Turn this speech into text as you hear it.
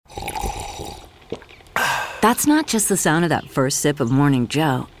That's not just the sound of that first sip of Morning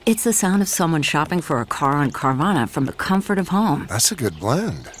Joe. It's the sound of someone shopping for a car on Carvana from the comfort of home. That's a good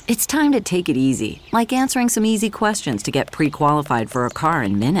blend. It's time to take it easy, like answering some easy questions to get pre-qualified for a car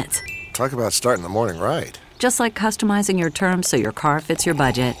in minutes. Talk about starting the morning right. Just like customizing your terms so your car fits your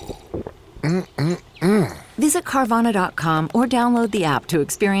budget. Visit Carvana.com or download the app to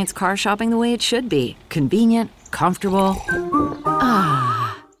experience car shopping the way it should be. Convenient, comfortable.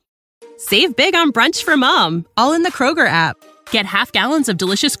 Save big on brunch for mom, all in the Kroger app. Get half gallons of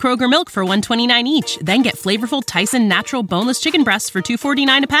delicious Kroger milk for $1.29 each. Then get flavorful Tyson natural boneless chicken breasts for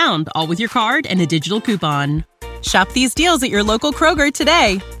 $2.49 a pound, all with your card and a digital coupon. Shop these deals at your local Kroger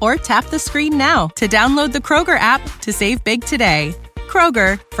today, or tap the screen now to download the Kroger app to save big today.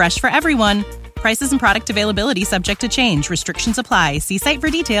 Kroger, fresh for everyone. Prices and product availability subject to change. Restrictions apply. See site for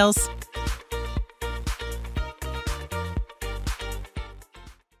details.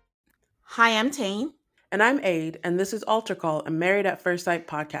 Hi, I'm Tane. And I'm Aid, and this is Altar Call, a Married at First Sight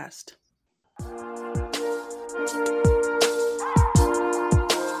podcast.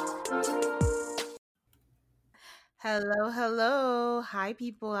 Hello. Hi,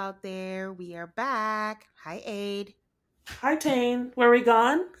 people out there. We are back. Hi, Aid. Hi, Tane. Were we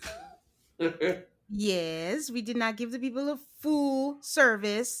gone? Yes, we did not give the people a full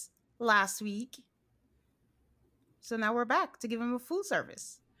service last week. So now we're back to give them a full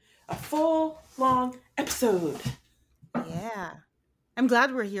service. A full, long episode. Yeah. I'm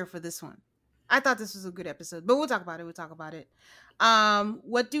glad we're here for this one. I thought this was a good episode, but we'll talk about it.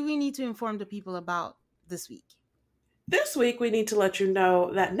 What do we need to inform the people about this week? This week, we need to let you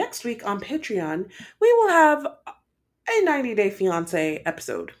know that next week on Patreon, we will have a 90 Day Fiancé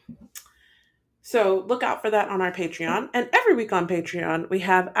episode. So look out for that on our Patreon. And every week on Patreon, we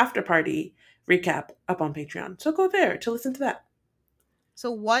have After Party recap up on Patreon. So go there to listen to that. So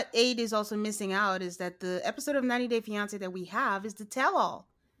what Aid is also missing out is that the episode of 90 Day Fiancé that we have is the tell-all.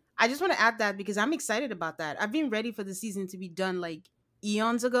 I just want to add that because I'm excited about that. I've been ready for the season to be done like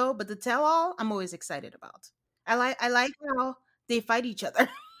eons ago, but the tell-all I'm always excited about. I like how they fight each other.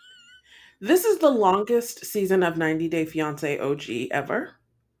 This is the longest season of 90 Day Fiancé OG ever.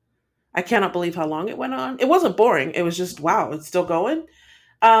 I cannot believe how long it went on. It wasn't boring. It was just, wow, it's still going.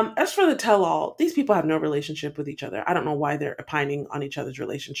 As for the tell-all, these people have no relationship with each other. I don't know why they're opining on each other's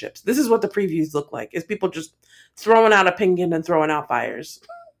relationships. This is what the previews look like. It's people just throwing out opinion and throwing out fires.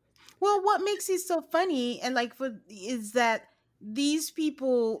 Well, what makes it so funny is that these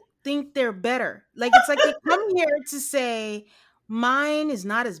people think they're better. Like, it's like they come here to say, mine is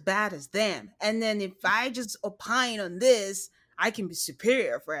not as bad as them. And then if I just opine on this, I can be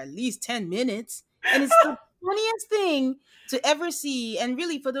superior for at least 10 minutes. And it's the funniest thing to ever see. And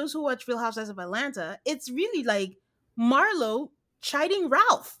really, for those who watch Real Housewives of Atlanta, it's really like Marlo chiding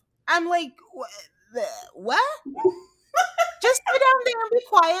Ralph. I'm like, what? Just sit down there and be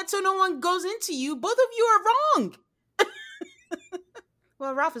quiet so no one goes into you. Both of you are wrong.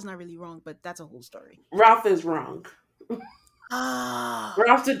 Well, Ralph is not really wrong, but that's a whole story. Ralph is wrong.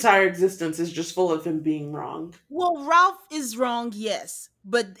 Ralph's entire existence is just full of him being wrong. Well, Ralph is wrong, yes.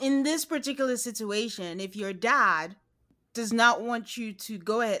 But in this particular situation, if your dad does not want you to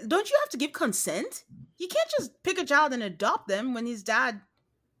go ahead, don't you have to give consent? You can't just pick a child and adopt them when his dad,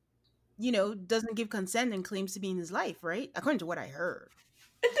 doesn't give consent and claims to be in his life, right? According to what I heard.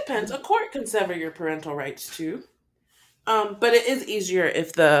 It depends. A court can sever your parental rights too. But it is easier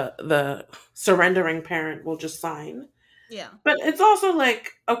if the surrendering parent will just sign. Yeah. But it's also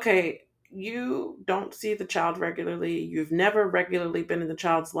like, okay, you don't see the child regularly. You've never regularly been in the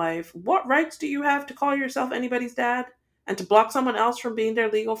child's life. What rights do you have to call yourself anybody's dad and to block someone else from being their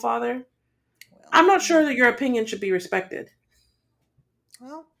legal father? Well, I'm not sure that your opinion should be respected.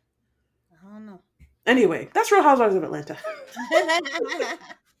 Well, I don't know. Anyway, that's Real Housewives of Atlanta.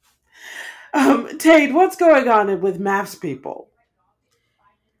 Tade, what's going on with MAFS people?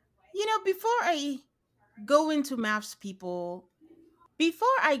 Before I go into MAFS people, before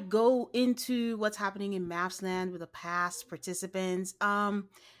I go into what's happening in MAFS land with the past participants, I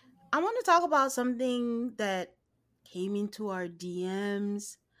want to talk about something that came into our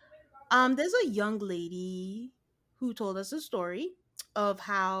DMs. There's a young lady who told us a story of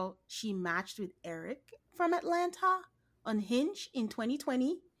how she matched with Eric from Atlanta on Hinge in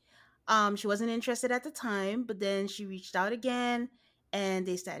 2020. She wasn't interested at the time, but then she reached out again and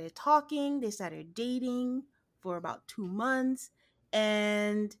they started talking. They started dating for about 2 months.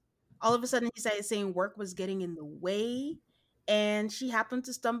 And all of a sudden he started saying work was getting in the way. And she happened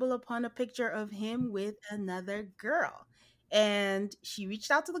to stumble upon a picture of him with another girl. And she reached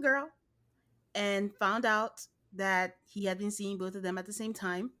out to the girl and found out that he had been seeing both of them at the same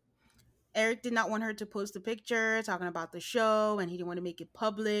time. Eric did not want her to post a picture talking about the show and he didn't want to make it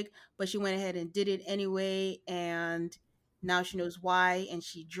public, but she went ahead and did it anyway. And now she knows why. And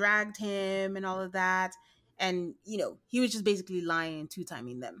she dragged him and all of that. And, he was just basically lying and two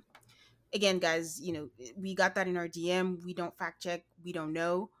timing them. Again, guys, we got that in our DM. We don't fact check, we don't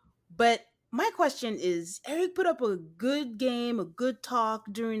know. But my question is, Eric put up a good game, a good talk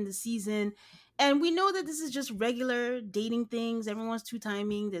during the season. And we know that this is just regular dating things. Everyone's two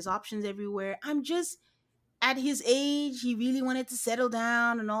timing. There's options everywhere. I'm just at his age, he really wanted to settle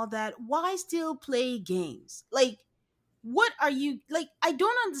down and all that. Why still play games? Like, what are you like? I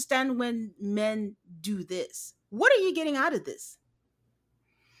don't understand when men do this. What are you getting out of this?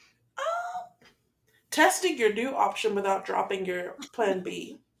 Testing your new option without dropping your plan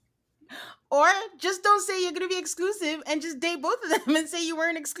B. Or just don't say you're going to be exclusive and just date both of them and say you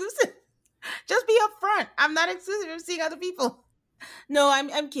weren't exclusive. Just be upfront. I'm not exclusive. I'm seeing other people. No,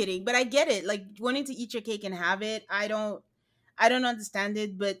 I'm kidding, but I get it. Like wanting to eat your cake and have it. I don't understand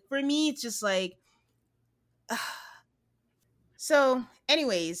it, but for me it's just like so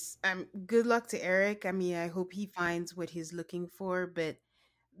anyways, good luck to Eric. I mean, I hope he finds what he's looking for, but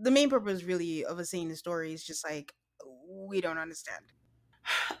the main purpose really of us saying the story is just like we don't understand.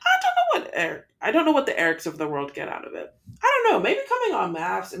 I don't know what the Erics of the world get out of it. I don't know. Maybe coming on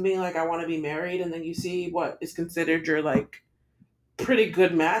maps and being like, I want to be married, and then you see what is considered your like pretty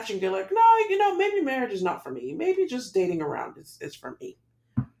good match, and you're like, no, maybe marriage is not for me. Maybe just dating around is for me.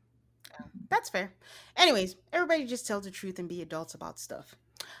 That's fair. Anyways, everybody just tell the truth and be adults about stuff.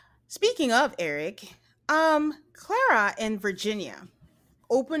 Speaking of Eric, Clara and Virginia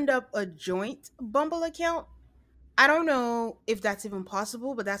opened up a joint Bumble account. I don't know if that's even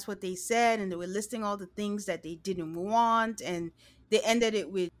possible, but that's what they said. And they were listing all the things that they didn't want. And they ended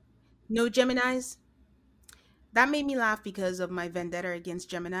it with no Geminis. That made me laugh because of my vendetta against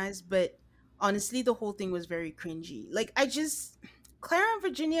Geminis. But honestly, the whole thing was very cringy. Like, Clara and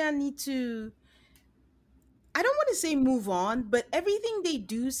Virginia need to, I don't want to say move on, but everything they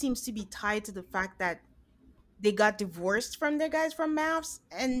do seems to be tied to the fact that they got divorced from their guys from Maths.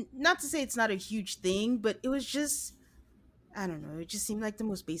 And not to say it's not a huge thing, but it was just I don't know. It just seemed like the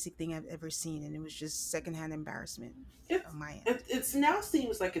most basic thing I've ever seen, and it was just secondhand embarrassment It's on my end. it's now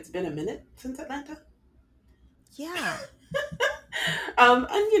seems like it's been a minute since Atlanta. Yeah,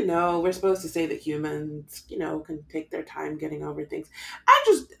 And we're supposed to say that humans, can take their time getting over things.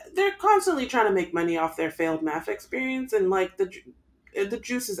 They're constantly trying to make money off their failed math experience, and like the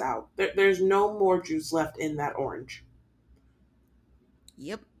juice is out. There's no more juice left in that orange.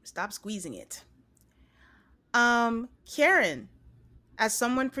 yep. Stop squeezing it. Karen, as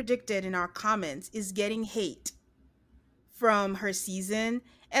someone predicted in our comments, is getting hate from her season.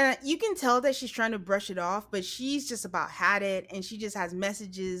 And you can tell that she's trying to brush it off, but she's just about had it. And she just has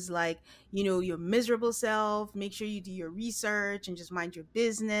messages like, your miserable self, make sure you do your research and just mind your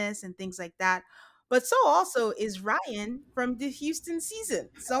business and things like that. But so also is Ryan from the Houston season.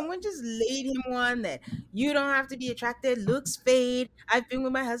 Someone just laid him one that you don't have to be attracted, looks fade. I've been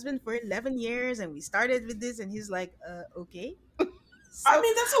with my husband for 11 years and we started with this. And he's like, okay. I So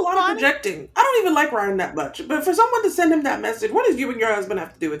mean, that's a lot of funny. projecting. I don't even like Ryan that much, but for someone to send him that message, what does you and your husband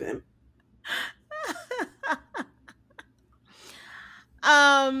have to do with him?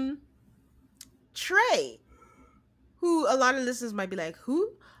 um, Trey, who a lot of listeners might be like,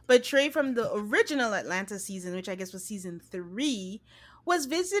 who? But Trey from the original Atlanta season, which I guess was season 3, was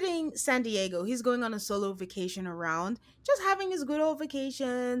visiting San Diego. He's going on a solo vacation around, just having his good old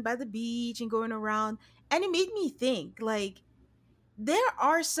vacation by the beach and going around. And it made me think, like, there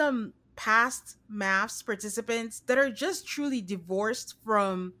are some past maths participants that are just truly divorced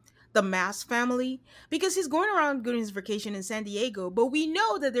from the maths family because he's going around doing his vacation in San Diego. But we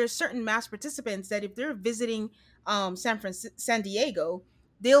know that there's certain maths participants that if they're visiting San Diego,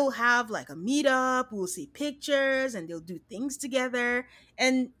 they'll have like a meetup, we'll see pictures and they'll do things together.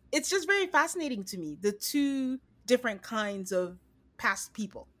 And it's just very fascinating to me, the two different kinds of past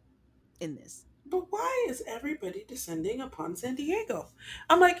people in this. But why is everybody descending upon San Diego?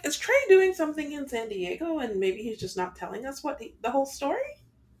 I'm like, is Trey doing something in San Diego and maybe he's just not telling us the whole story?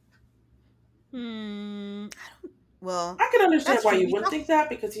 I don't. Well, I can understand that's why true. you wouldn't think that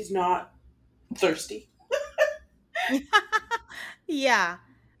because he's not thirsty. Yeah.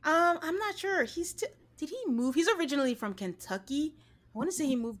 I'm not sure. He's still. Did he move? He's originally from Kentucky. I want to say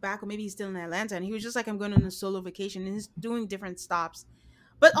he moved back, or maybe he's still in Atlanta. And he was just like, I'm going on a solo vacation, and he's doing different stops.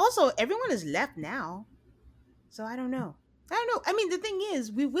 But also, everyone has left now, so I don't know. I don't know. I mean, the thing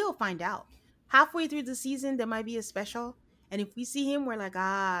is, we will find out halfway through the season. There might be a special, and if we see him, we're like,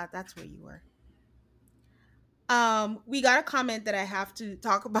 ah, that's where you were. We got a comment that I have to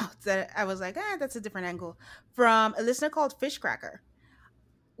talk about that I was like, that's a different angle from a listener called Fishcracker.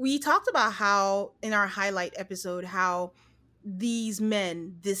 We talked about how in our highlight episode how these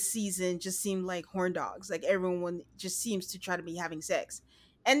men this season just seem like horn dogs, like everyone just seems to try to be having sex.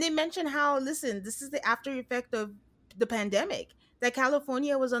 And they mentioned how, listen, this is the after effect of the pandemic, that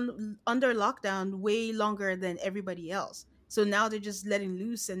California was under lockdown way longer than everybody else, so now they're just letting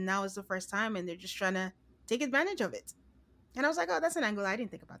loose, and now it's the first time and they're just trying to take advantage of it. And I was like, oh, that's an angle I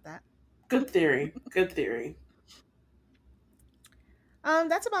didn't think about that. Good theory. Good theory.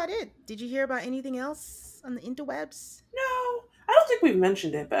 That's about it. Did you hear about anything else on the interwebs? No, I don't think we've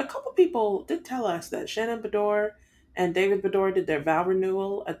mentioned it, but a couple people did tell us that Shannon Bedore and David Bedore did their vow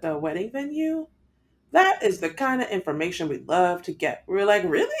renewal at the wedding venue. That is the kind of information we love to get. We're like,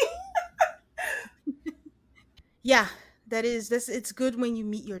 really? Yeah, that's it's good when you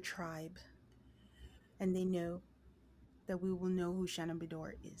meet your tribe and they know that we will know who Shannon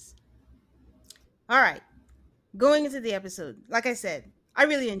Bedore is. All right. Going into the episode, like I said, I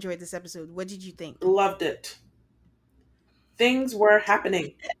really enjoyed this episode. What did you think? Loved it. Things were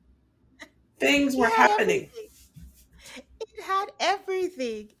happening. Things were It had happening. everything. It had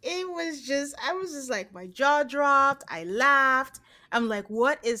everything. I was just like, my jaw dropped. I laughed. I'm like,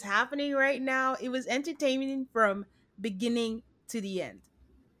 what is happening right now? It was entertaining from beginning to the end.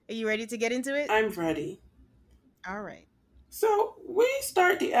 Are you ready to get into it? I'm ready. All right. So we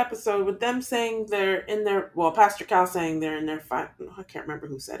start the episode with them saying they're in their, well, Pastor Cal saying they're in their I can't remember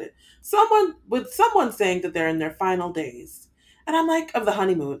who said it. Someone saying that they're in their final days. And I'm like, of the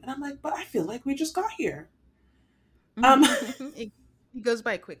honeymoon. And I'm like, but I feel like we just got here. It goes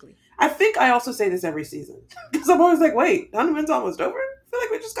by quickly. I think I also say this every season. Because I'm always like, wait, honeymoon's almost over? I feel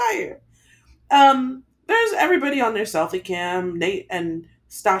like we just got here. There's everybody on their selfie cam. Nate and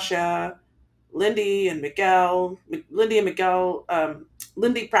Stasha, Lindy and Miguel,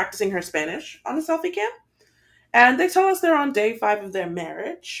 Lindy practicing her Spanish on the selfie cam. And they tell us they're on day 5 of their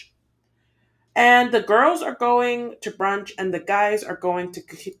marriage. And the girls are going to brunch and the guys are going to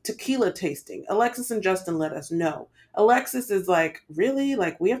tequila tasting. Alexis and Justin let us know. Alexis is like, really?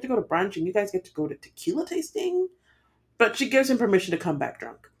 Like, we have to go to brunch and you guys get to go to tequila tasting? But she gives him permission to come back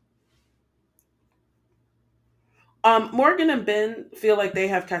drunk. Morgan and Ben feel like they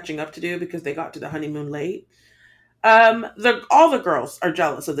have catching up to do because they got to the honeymoon late. All the girls are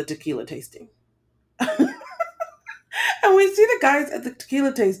jealous of the tequila tasting. And we see the guys at the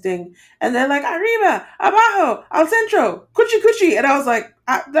tequila tasting, and they're like, arriba, abajo, al centro, cuchi cuchi. And I was like,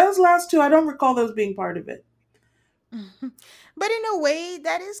 those last two, I don't recall those being part of it. But in a way,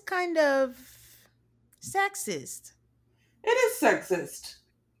 that is kind of sexist. It is sexist.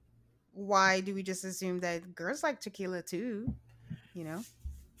 Why do we just assume that girls like tequila too? You know?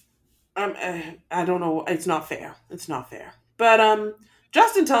 I don't know. It's not fair. It's not fair. But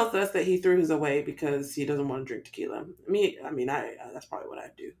Justin tells us that he threw his away because he doesn't want to drink tequila. That's probably what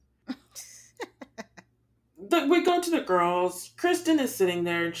I'd do. We go to the girls. Kristen is sitting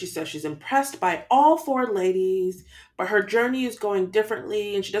there and she says she's impressed by all 4 ladies, but her journey is going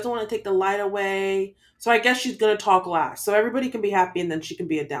differently and she doesn't want to take the light away. So I guess she's going to talk last so everybody can be happy and then she can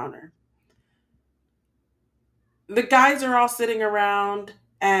be a downer. The guys are all sitting around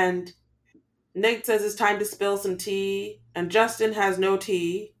and Nate says it's time to spill some tea, and Justin has no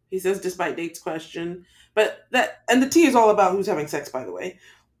tea. He says, despite Nate's question, and the tea is all about who's having sex, by the way.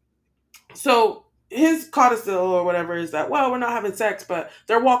 So his codicil or whatever is that, well, we're not having sex, but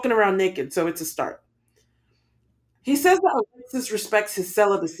they're walking around naked, so it's a start. He says that Alexis respects his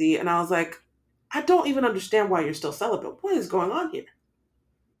celibacy, and I was like, I don't even understand why you're still celibate. What is going on here?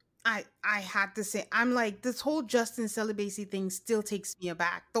 I had to say, I'm like, this whole Justin celibacy thing still takes me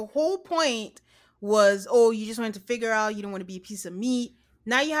aback. The whole point was, oh, you just wanted to figure out you don't want to be a piece of meat.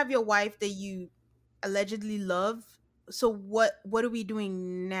 Now you have your wife that you allegedly love. So what are we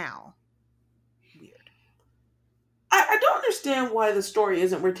doing now? Weird. I don't understand why the story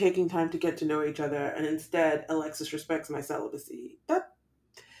isn't we're taking time to get to know each other and instead Alexis respects my celibacy.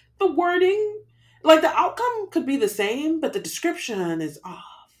 The wording, like the outcome could be the same, but the description is off.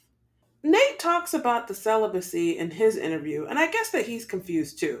 Nate talks about the celibacy in his interview, and I guess that he's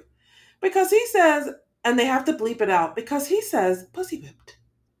confused too. Because he says, and they have to bleep it out, because he says, pussy whipped.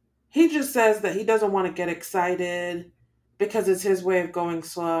 He just says that he doesn't want to get excited because it's his way of going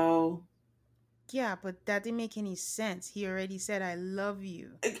slow. Yeah, but that didn't make any sense. He already said, I love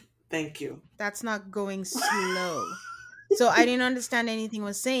you. Thank you. That's not going slow. So I didn't understand anything he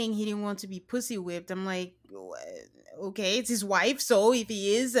was saying. He didn't want to be pussy whipped. I'm like, okay, it's his wife, so if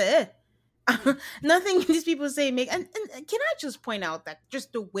he is, nothing these people say make. And can I just point out that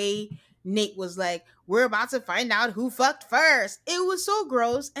just the way Nate was like, "We're about to find out who fucked first." It was so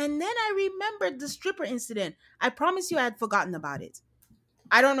gross. And then I remembered the stripper incident. I promise you I had forgotten about it.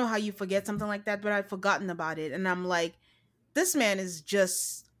 I don't know how you forget something like that, but I'd forgotten about it. And I'm like, this man is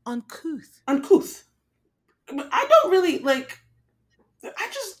just uncouth. Uncouth. I don't really like.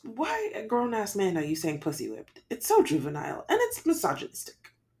 Why a grown ass man are you saying pussy whipped? It's so juvenile and it's misogynistic.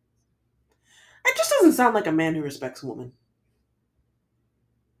 It just doesn't sound like a man who respects women.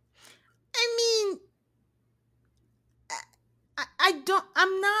 I mean,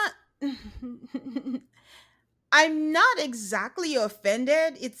 I'm not exactly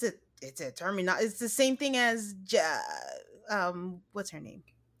offended. It's a terminal. It's the same thing as, what's her name?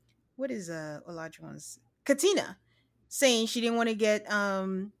 What is Olajuwon's? Katina saying she didn't want to get,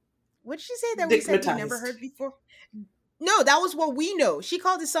 what did she say that we said we never heard before? No, that was what we know. She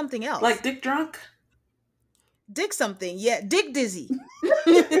called it something else. Like dick drunk? Dick something. Yeah, dick dizzy. She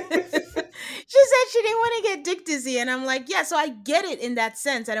said she didn't want to get dick dizzy. And I'm like, yeah, so I get it in that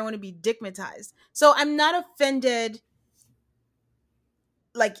sense. I don't want to be dickmatized. So I'm not offended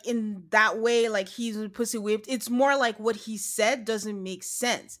like in that way, like he's pussy whipped. It's more like what he said doesn't make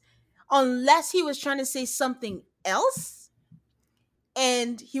sense. Unless he was trying to say something else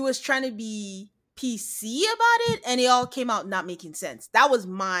and he was trying to be PC about it and it all came out not making sense. That was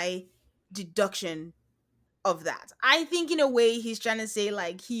my deduction of that. I think in a way he's trying to say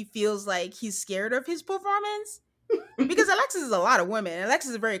like he feels like he's scared of his performance because Alexis is a lot of women.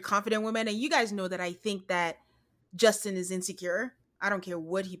 Alexis is a very confident woman, and you guys know that I think that Justin is insecure. I don't care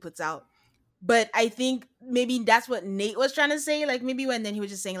what he puts out. But I think maybe that's what Nate was trying to say. Like maybe when then he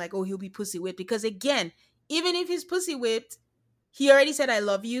was just saying like, oh, he'll be pussy whipped. Because again, even if he's pussy whipped, he already said I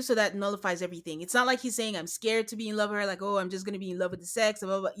love you, so that nullifies everything. It's not like he's saying I'm scared to be in love with her, like, oh, I'm just going to be in love with the sex. Blah,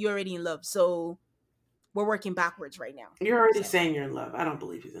 blah, blah. You're already in love. So we're working backwards right now. You're already saying you're in love. I don't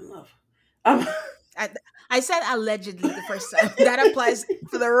believe he's in love. I said allegedly the first time. That applies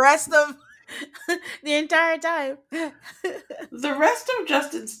for the rest of the entire time. The rest of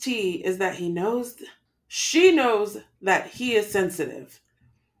Justin's tea is that she knows that he is sensitive.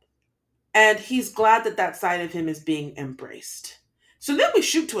 And he's glad that that side of him is being embraced. So then we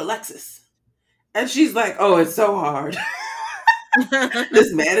shoot to Alexis. And she's like, oh, it's so hard.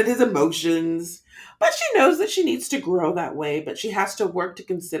 This man and his emotions. But she knows that she needs to grow that way, but she has to work to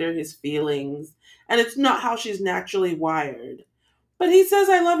consider his feelings. And it's not how she's naturally wired. But he says,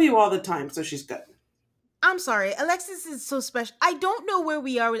 I love you all the time, so she's good. I'm sorry. Alexis is so special. I don't know where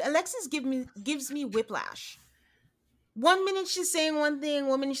we are with Alexis gives me whiplash. 1 minute she's saying one thing,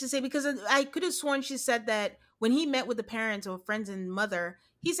 1 minute she's saying, because I could have sworn she said that when he met with the parents or friends and mother,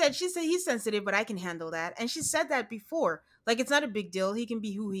 she said he's sensitive, but I can handle that. And she said that before. Like, it's not a big deal. He can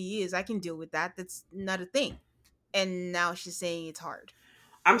be who he is. I can deal with that. That's not a thing. And now she's saying it's hard.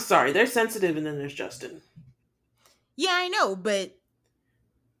 I'm sorry. They're sensitive, and then there's Justin. Yeah, I know, but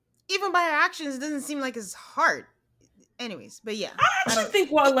even by her actions, it doesn't seem like it's hard. Anyways, but yeah. I actually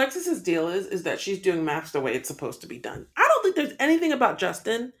think what Alexis's deal is that she's doing maths the way it's supposed to be done. I don't think there's anything about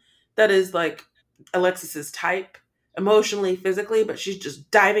Justin that is like Alexis's type, emotionally, physically, but she's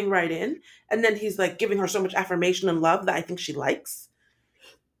just diving right in. And then he's like giving her so much affirmation and love that I think she likes.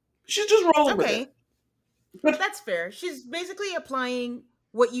 She's just rolling with it. But that's fair. She's basically applying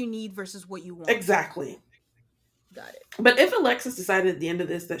what you need versus what you want. Exactly. Got it. But if Alexis decided at the end of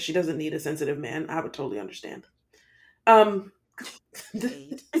this that she doesn't need a sensitive man, I would totally understand.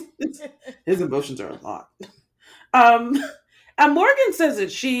 His emotions are a lot. And Morgan says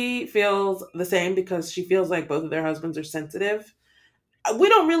that she feels the same because she feels like both of their husbands are sensitive. We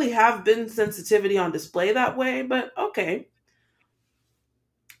don't really have Ben sensitivity on display that way, but okay.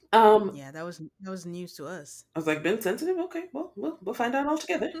 Yeah, that was news to us. I was like, Ben sensitive? Okay, well, we'll find out all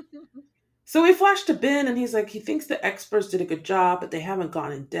together. So we flash to Ben, and he's like, he thinks the experts did a good job, but they haven't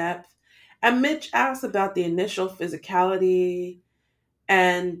gone in depth. And Mitch asks about the initial physicality,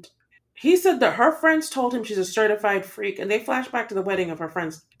 and he said that her friends told him she's a certified freak, and they flash back to the wedding of her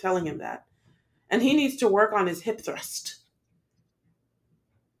friends telling him that. And he needs to work on his hip thrust.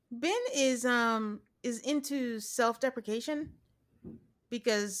 Ben is into self-deprecation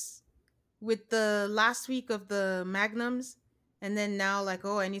because with the last week of the Magnums, and then now like,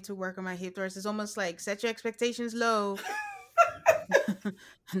 oh, I need to work on my hip thrust. It's almost like set your expectations low.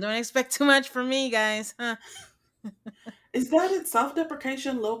 Don't expect too much from me, guys. Huh? Is that it?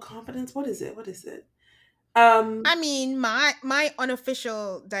 Self-deprecation, low confidence? What is it? I mean, my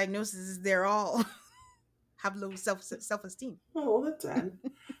unofficial diagnosis is they're all have low self-esteem. Oh, well, that's sad.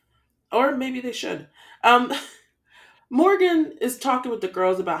 Or maybe they should. Morgan is talking with the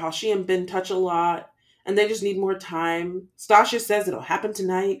girls about how she and Ben touch a lot and they just need more time. Stasha says it'll happen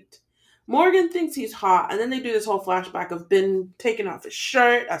tonight. Morgan thinks he's hot, and then they do this whole flashback of Ben taking off his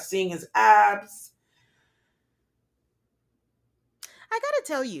shirt, us seeing his abs. I gotta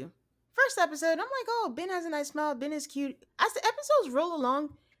tell you, first episode, I'm like, oh, Ben has a nice smile. Ben is cute. As the episodes roll along,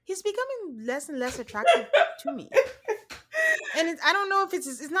 he's becoming less and less attractive to me. And I don't know if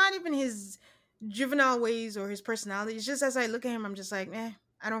it's not even his juvenile ways or his personality. It's just as I look at him, I'm just like,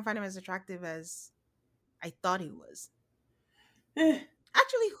 I don't find him as attractive as I thought he was.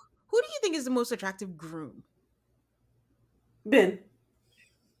 Actually, who do you think is the most attractive groom? Ben.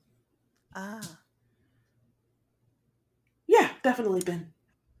 Yeah, definitely Ben.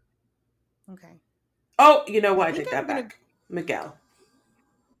 Okay. Oh, you know what? I take that back. Miguel.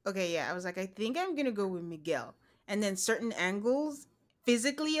 Okay, yeah. I was like, I think I'm going to go with Miguel. And then certain angles,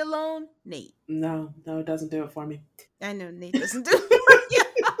 physically alone, Nate. No, it doesn't do it for me. I know Nate doesn't do it for you.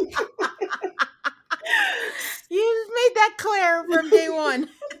 You made that clear from day one.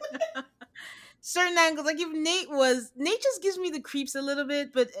 Certain angles, like if Nate just gives me the creeps a little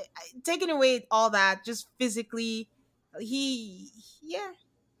bit, but taking away all that, just physically, yeah.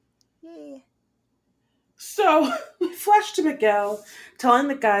 So we flash to Miguel telling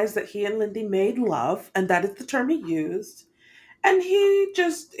the guys that he and Lindy made love, and that is the term he used. And he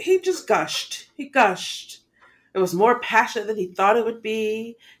just gushed. He gushed. It was more passionate than he thought it would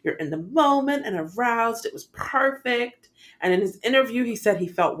be. You're in the moment and aroused. It was perfect. And in his interview, he said he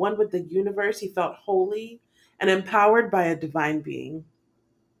felt one with the universe. He felt holy and empowered by a divine being.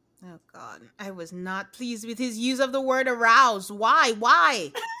 Oh, God. I was not pleased with his use of the word aroused. Why?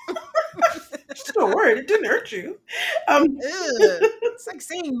 It's just a word. It didn't hurt you. It's like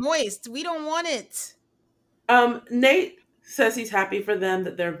saying moist. We don't want it. Nate says he's happy for them,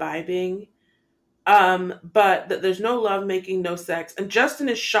 that they're vibing. But that there's no love making, no sex. And Justin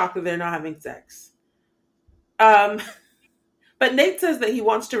is shocked that they're not having sex. But Nate says that he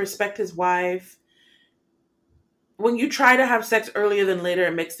wants to respect his wife. When you try to have sex earlier than later,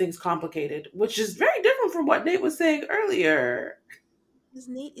 it makes things complicated, which is very different from what Nate was saying earlier. Because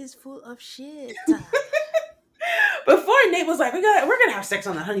Nate is full of shit. Before, Nate was like, we're gonna have sex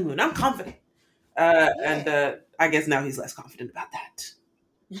on the honeymoon. I'm confident. And I guess now he's less confident about that.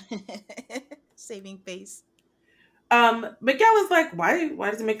 Saving face. Miguel is like, why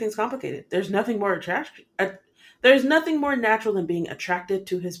does it make things complicated? There's nothing more there's nothing more natural than being attracted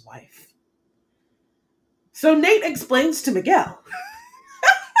to his wife. So Nate explains to Miguel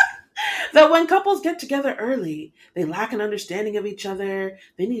that when couples get together early, they lack an understanding of each other.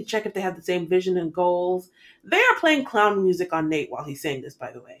 They need to check if they have the same vision and goals. They are playing clown music on Nate while he's saying this,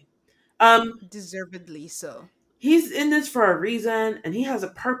 by the way. Deservedly so. He's in this for a reason, and he has a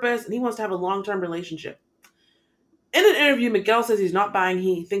purpose, and he wants to have a long-term relationship. In an interview, Miguel says he's not buying.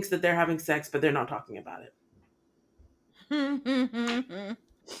 He thinks that they're having sex, but they're not talking about it.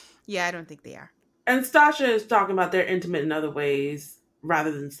 Yeah, I don't think they are. And Stasha is talking about they're intimate in other ways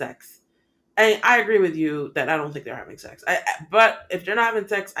rather than sex. And I agree with you that I don't think they're having sex. But if they're not having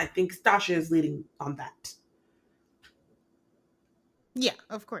sex, I think Stasha is leading on that. Yeah,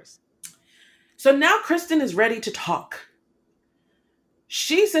 of course. So now Kristen is ready to talk.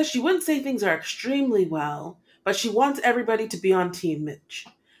 She says she wouldn't say things are extremely well, but she wants everybody to be on Team Mitch.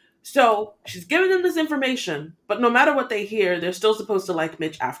 So she's giving them this information, but no matter what they hear, they're still supposed to like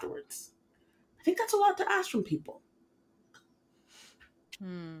Mitch afterwards. I think that's a lot to ask from people.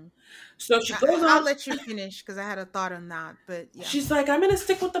 So she goes on. I'll let you finish because I had a thought on that, but yeah. She's like, I'm going to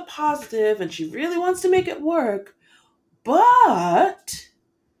stick with the positive, and she really wants to make it work. But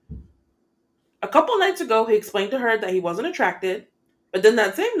a couple nights ago, he explained to her that he wasn't attracted. But then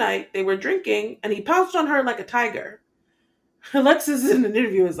that same night, they were drinking, and he pounced on her like a tiger. Alexis in an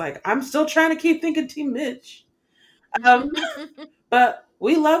interview is like, I'm still trying to keep thinking Team Mitch. But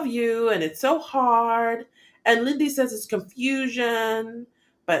we love you, and it's so hard. And Lindy says it's confusion.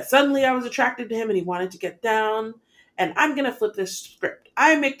 But suddenly I was attracted to him, and he wanted to get down. And I'm going to flip this script.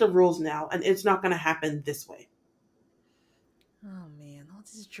 I make the rules now, and it's not going to happen this way. Oh, man. All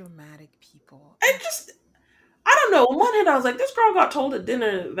these dramatic people. I don't know. On one hand, I was like, this girl got told at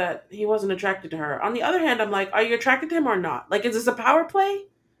dinner that he wasn't attracted to her. On the other hand, I'm like, are you attracted to him or not? Like, is this a power play?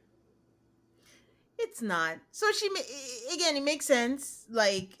 It's not. So again, it makes sense.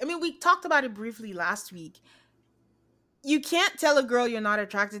 Like, I mean, we talked about it briefly last week. You can't tell a girl you're not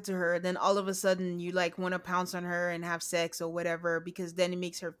attracted to her, then all of a sudden you like want to pounce on her and have sex or whatever, because then it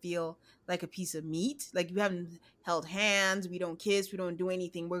makes her feel like a piece of meat. Like, you haven't held hands, we don't kiss, we don't do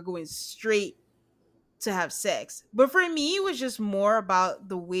anything. We're going straight to have sex. But for me, it was just more about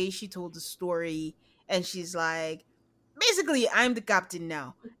the way she told the story. And she's like, basically, I'm the captain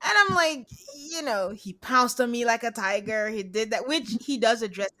now. And I'm like, he pounced on me like a tiger. He did that, which he does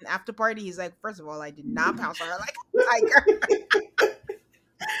address in After Party. He's like, first of all, I did not pounce on her like a tiger.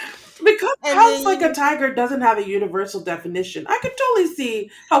 Because And pounce then, like a tiger doesn't have a universal definition. I could totally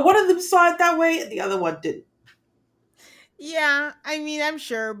see how one of them saw it that way and the other one didn't. yeah, I mean, I'm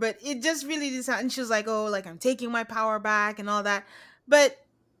sure, but it just really decided. And she was like, oh, like I'm taking my power back and all that. But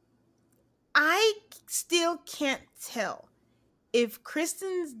I still can't tell if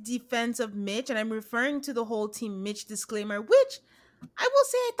Kristen's defense of Mitch, and I'm referring to the whole Team Mitch disclaimer, which I will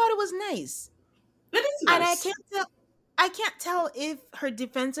say I thought it was nice. It is And nice. I can't tell if her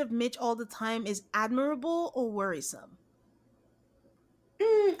defense of Mitch all the time is admirable or worrisome.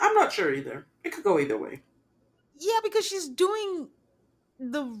 I'm not sure either. It could go either way. Yeah, because she's doing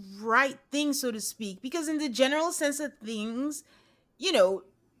the right thing, so to speak. Because in the general sense of things, you know,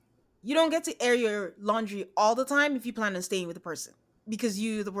 you don't get to air your laundry all the time if you plan on staying with the person. Because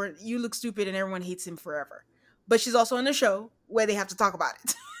you look stupid and everyone hates him forever. But she's also on a show where they have to talk about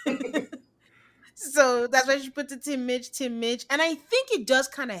it. So that's why she put the Tim Mitch. And I think it does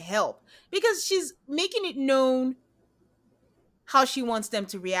kind of help because she's making it known how she wants them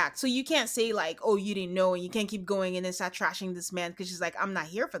to react. So you can't say like, oh, you didn't know, and you can't keep going and then start trashing this man because she's like, I'm not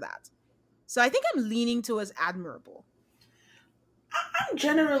here for that. So I think I'm leaning towards admirable. I'm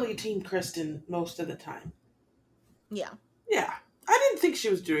generally Team Kristen most of the time. Yeah. Yeah. I didn't think she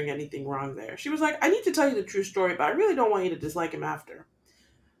was doing anything wrong there. She was like, I need to tell you the true story, but I really don't want you to dislike him after.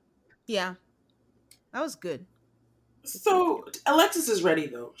 Yeah. That was good. So Alexis is ready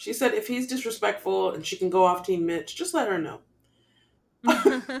though. She said if he's disrespectful and she can go off Team Mitch, just let her know.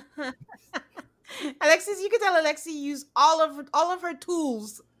 Alexis, you could tell Alexis use all of her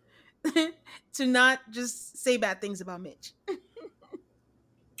tools to not just say bad things about Mitch.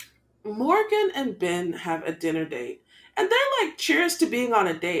 Morgan and Ben have a dinner date. And they're like, cheers to being on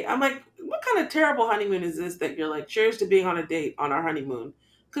a date. I'm like, what kind of terrible honeymoon is this that you're like, cheers to being on a date on our honeymoon?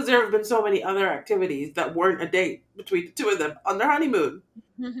 Because there have been so many other activities that weren't a date between the two of them on their honeymoon.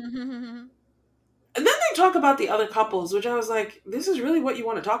 And then they talk about the other couples, which I was like, this is really what you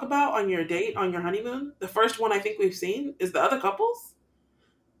want to talk about on your date, on your honeymoon? The first one I think we've seen is the other couples?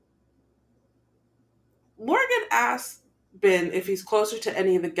 Morgan asks Ben if he's closer to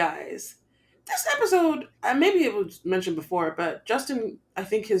any of the guys. This episode, maybe it was mentioned before, but Justin, I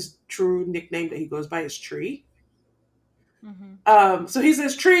think his true nickname that he goes by is Tree. So he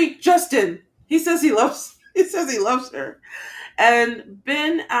says, Tree, Justin. He says he loves her. And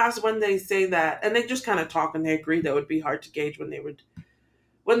Ben asks when they say that, and they just kind of talk and they agree that it would be hard to gauge when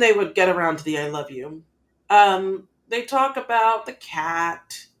they would get around to the I love you. They talk about the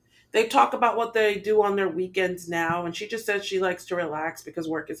cat. They talk about what they do on their weekends now, and she just says she likes to relax because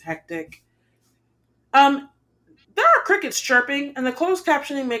work is hectic. There are crickets chirping, and the closed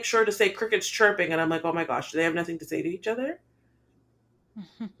captioning makes sure to say crickets chirping, and I'm like, oh my gosh, do they have nothing to say to each other?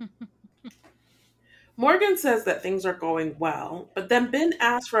 Morgan says that things are going well, but then Ben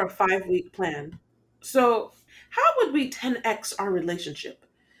asks for a 5-week plan. So, how would we 10x our relationship?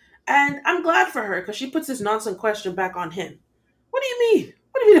 And I'm glad for her because she puts this nonsense question back on him. What do you mean?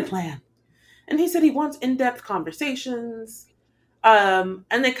 What do you mean a plan? And he said he wants in-depth conversations. And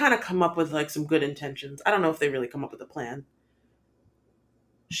they kind of come up with like some good intentions. I don't know if they really come up with a plan.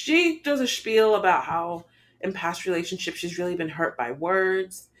 She does a spiel about how in past relationships she's really been hurt by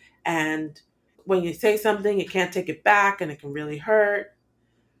words, and when you say something you can't take it back and it can really hurt.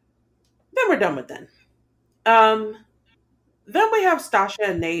 Then we're done with them. Then we have Stasha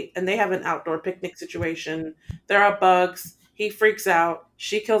and Nate, and they have an outdoor picnic situation. There are bugs. He freaks out.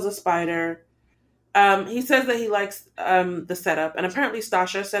 She kills a spider. He says that he likes the setup, and apparently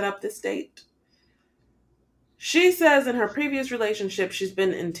Stasha set up this date. She says in her previous relationship, she's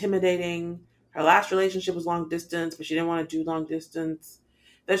been intimidating. Her last relationship was long distance, but she didn't want to do long distance.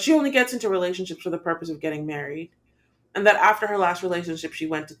 That she only gets into relationships for the purpose of getting married. And that after her last relationship, she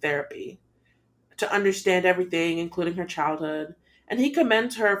went to therapy to understand everything, including her childhood. And he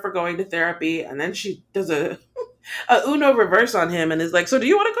commends her for going to therapy, and then she does a Uno reverse on him and is like, so do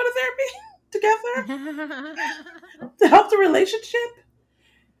you want to go to therapy together to help the relationship?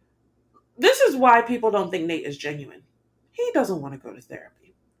 This is why people don't think Nate is genuine. He doesn't want to go to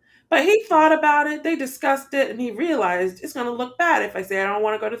therapy. But he thought about it, they discussed it, and he realized it's going to look bad if I say I don't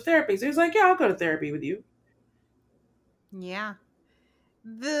want to go to therapy. So he's like, yeah, I'll go to therapy with you. Yeah.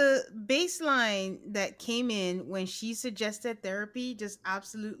 The baseline that came in when she suggested therapy just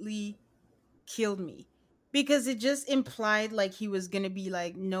absolutely killed me. Because it just implied like he was going to be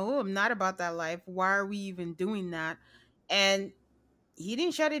like, no, I'm not about that life. Why are we even doing that? And he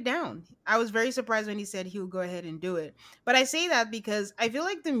didn't shut it down. I was very surprised when he said he would go ahead and do it. But I say that because I feel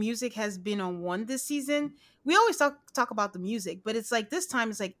like the music has been on one this season. We always talk about the music, but it's like this time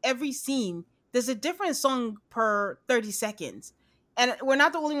it's like every scene there's a different song per 30 seconds. And we're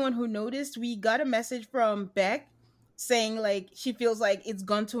not the only one who noticed. We got a message from Beck saying like she feels like it's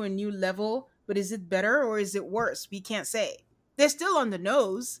gone to a new level, but is it better or is it worse? We can't say. They're still on the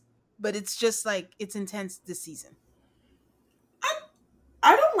nose, but it's just like it's intense this season.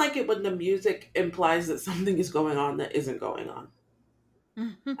 I don't like it when the music implies that something is going on that isn't going on.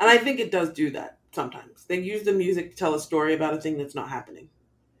 And I think it does do that sometimes. They use the music to tell a story about a thing that's not happening.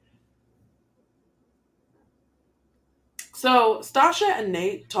 So Stasha and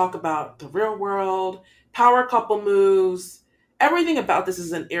Nate talk about the real world, power couple moves. Everything about this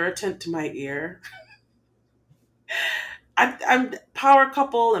is an irritant to my ear. I'm power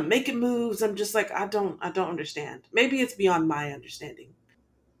couple and making moves. I'm just like, I don't understand. Maybe it's beyond my understanding.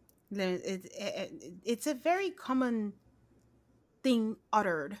 It's a very common thing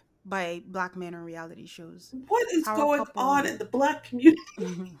uttered by black men on reality shows. What is Power going couple. on in the black community?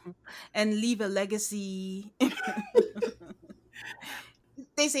 And leave a legacy.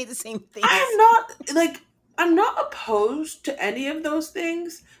 They say the same things. I'm not opposed to any of those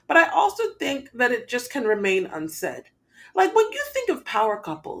things, but I also think that it just can remain unsaid. Like when you think of power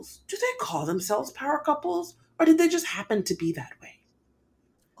couples, do they call themselves power couples or did they just happen to be that way?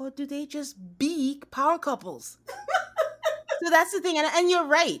 Or do they just be power couples? So that's the thing. And you're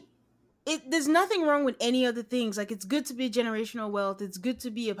right. There's nothing wrong with any other things. Like it's good to be generational wealth. It's good to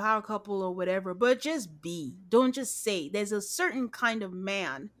be a power couple or whatever, but just be. Don't just say. There's a certain kind of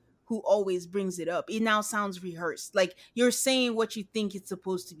man who always brings it up. It now sounds rehearsed. Like you're saying what you think it's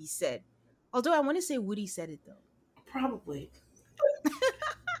supposed to be said. Although I want to say Woody said it though. Probably.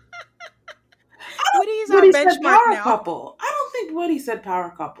 Woody is our benchmark power now. Couple. I don't think Woody said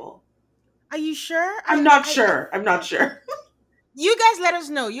power couple. Are you sure? I'm not sure. You guys let us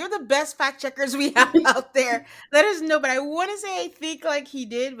know. You're the best fact checkers we have out there. Let us know. But I want to say I think like he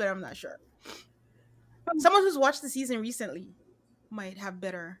did, but I'm not sure. Someone who's watched the season recently might have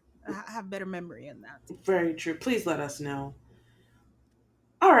better memory on that. Very true. Please let us know.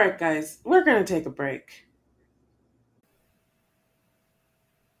 All right, guys. We're going to take a break.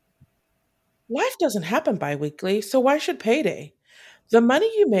 Life doesn't happen bi-weekly, so why should payday? The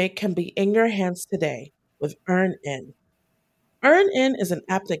money you make can be in your hands today with EarnIn. EarnIn is an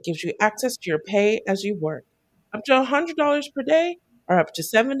app that gives you access to your pay as you work, up to $100 per day or up to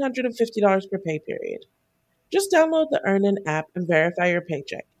 $750 per pay period. Just download the EarnIn app and verify your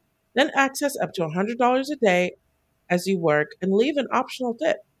paycheck. Then access up to $100 a day as you work and leave an optional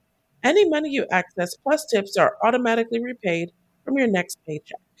tip. Any money you access plus tips are automatically repaid from your next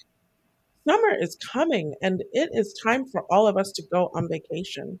paycheck. Summer is coming, and it is time for all of us to go on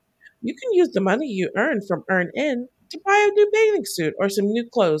vacation. You can use the money you earn from EarnIn to buy a new bathing suit or some new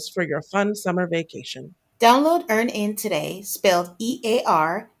clothes for your fun summer vacation. Download EarnIn today, spelled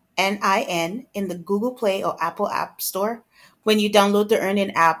EARNIN, in the Google Play or Apple App Store. When you download the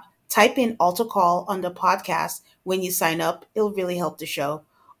EarnIn app, type in Altar Call under podcast. When you sign up, it'll really help the show.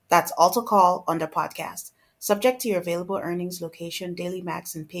 That's Altar Call under podcast. Subject to your available earnings, location, daily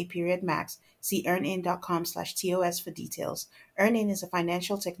max, and pay period max. See earnin.com/TOS for details. EarnIn is a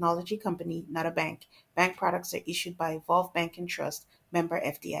financial technology company, not a bank. Bank products are issued by Evolve Bank and Trust, member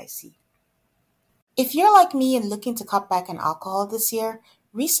FDIC. If you're like me and looking to cut back on alcohol this year,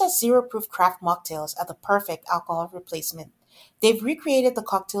 Recess Zero Proof Craft Mocktails are the perfect alcohol replacement. They've recreated the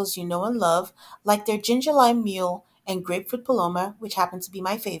cocktails you know and love, like their Ginger Lime Mule and Grapefruit Paloma, which happen to be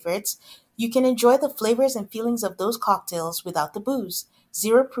my favorites. You can enjoy the flavors and feelings of those cocktails without the booze.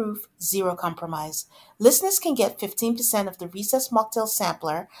 Zero proof, zero compromise. Listeners can get 15% of the Recess Mocktail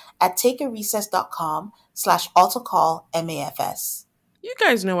Sampler at takearecess.com/altarcallmafs. You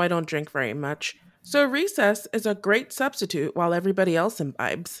guys know I don't drink very much, so Recess is a great substitute while everybody else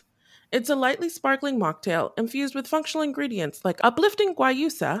imbibes. It's a lightly sparkling mocktail infused with functional ingredients like uplifting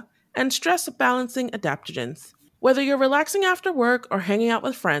guayusa and stress-balancing adaptogens. Whether you're relaxing after work or hanging out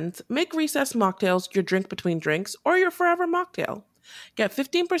with friends, make Recess Mocktails your drink between drinks or your forever mocktail. Get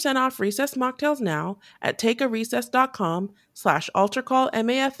 15% off Recess Mocktails now at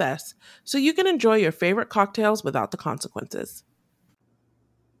takearecess.com/altarcallmafs so you can enjoy your favorite cocktails without the consequences.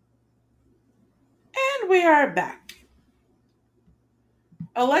 And we are back.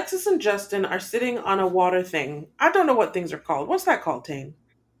 Alexis and Justin are sitting on a water thing. I don't know what things are called. What's that called, Tane?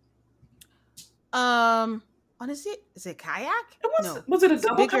 Honestly, is it kayak? Was it a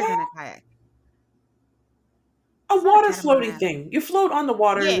double bigger kayak? than a kayak. A water floaty thing. You float on the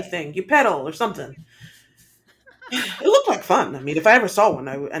water in the Yeah. thing. You pedal or something. It looked like fun. I mean, if I ever saw one,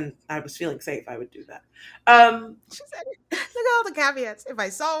 and I was feeling safe, I would do that. She said, "Look at all the caveats. If I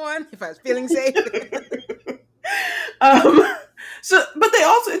saw one, if I was feeling safe." um, but they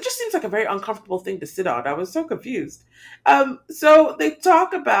also, it just seems like a very uncomfortable thing to sit on. I was so confused. So they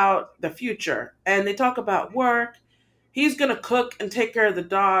talk about the future and they talk about work. He's going to cook and take care of the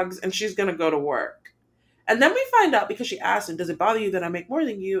dogs and she's going to go to work. And then we find out because she asked him, does it bother you that I make more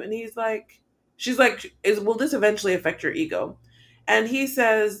than you? And she's like, will this eventually affect your ego? And he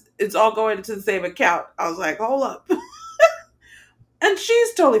says, it's all going into the same account. I was like, hold up. And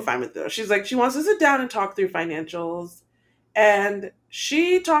she's totally fine with this. She's like, she wants to sit down and talk through financials. And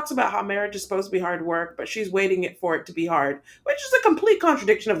she talks about how marriage is supposed to be hard work, but she's waiting for it to be hard, which is a complete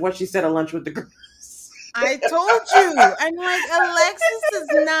contradiction of what she said at lunch with the girls. I told you. I'm like, Alexis is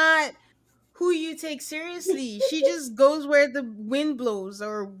not who you take seriously. She just goes where the wind blows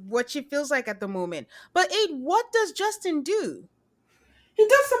or what she feels like at the moment. But Aid, what does Justin do? He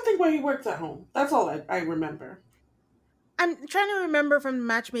does something where he works at home. That's all I remember. I'm trying to remember from the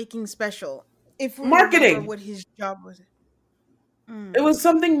matchmaking special. If we Marketing. remember what his job was. It was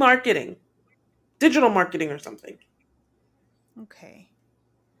something marketing. Digital marketing or something. Okay.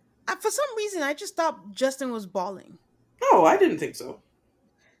 For some reason, I just thought Justin was balling. Oh, I didn't think so.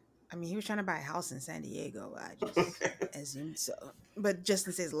 I mean, he was trying to buy a house in San Diego. I just assumed so. But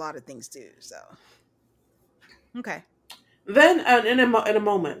Justin says a lot of things too, so. Okay. Then, in a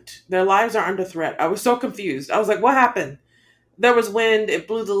moment, their lives are under threat. I was so confused. I was like, what happened? There was wind. It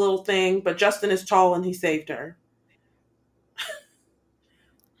blew the little thing, but Justin is tall and he saved her.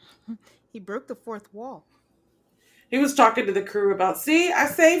 He broke the fourth wall. He was talking to the crew about, see, I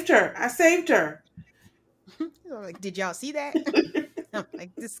saved her. I saved her. Like, did y'all see that? I'm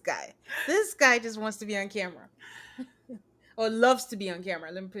like, this guy just wants to be on camera. Or loves to be on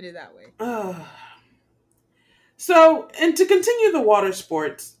camera. Let me put it that way. So, and to continue the water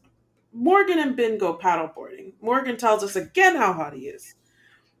sports, Morgan and Ben go paddleboarding. Morgan tells us again how hot he is.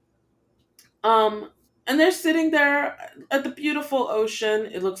 And they're sitting there at the beautiful ocean.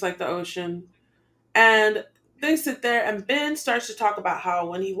 It looks like the ocean. And they sit there and Ben starts to talk about how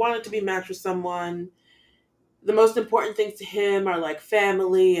when he wanted to be matched with someone, the most important things to him are like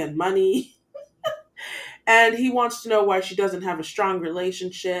family and money. And he wants to know why she doesn't have a strong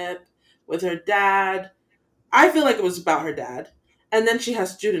relationship with her dad. I feel like it was about her dad. And then she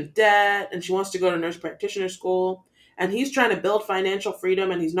has student debt and she wants to go to nurse practitioner school. And he's trying to build financial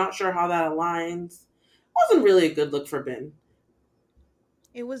freedom and he's not sure how that aligns. Wasn't really a good look for Ben.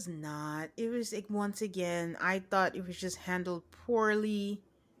 It was not. It was like, once again, I thought it was just handled poorly.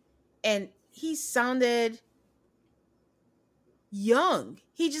 And he sounded young.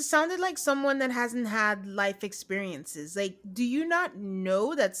 He just sounded like someone that hasn't had life experiences. Like, do you not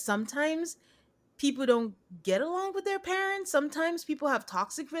know that sometimes people don't get along with their parents? Sometimes people have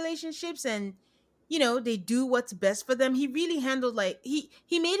toxic relationships and, you know, they do what's best for them. He really handled like, he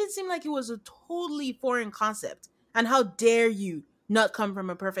made it seem like it was a totally foreign concept. And how dare you not come from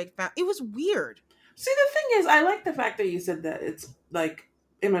a perfect family? It was weird. See, the thing is, I like the fact that you said that it's like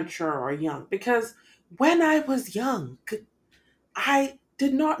immature or young, because when I was young, I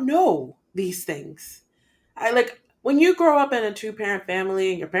did not know these things. When you grow up in a 2-parent family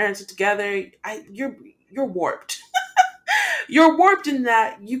and your parents are together, you're warped. You're warped in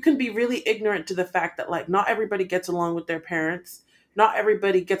that you can be really ignorant to the fact that like not everybody gets along with their parents, not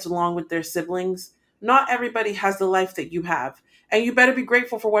everybody gets along with their siblings, not everybody has the life that you have, and you better be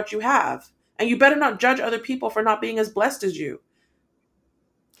grateful for what you have, and you better not judge other people for not being as blessed as you.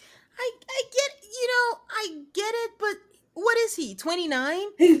 I get it, but what is he, 29?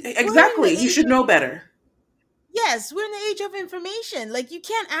 Exactly. You should know better. Yes, we're in the age of information. Like, you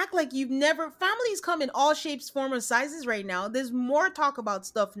can't act like you've never... Families come in all shapes, forms, or sizes right now. There's more talk about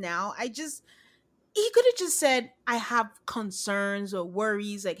stuff now. He could have just said, I have concerns or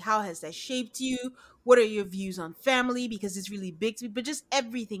worries. Like, how has that shaped you? What are your views on family? Because it's really big to me. But just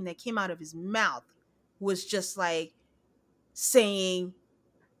everything that came out of his mouth was just like saying,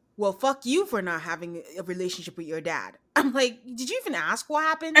 well, fuck you for not having a relationship with your dad. I'm like, did you even ask what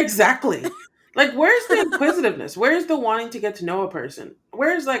happened? Exactly. Like, where's the inquisitiveness? Where's the wanting to get to know a person?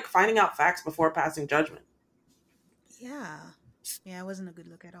 Where's like finding out facts before passing judgment? Yeah, it wasn't a good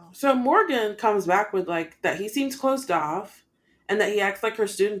look at all. So Morgan comes back with like that he seems closed off, and that he acts like her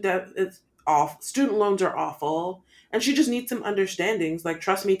student debt is off. Student loans are awful, and she just needs some understandings. Like,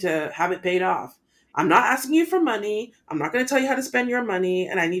 trust me to have it paid off. I'm not asking you for money. I'm not going to tell you how to spend your money,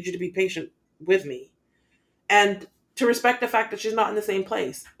 and I need you to be patient with me. And to respect the fact that she's not in the same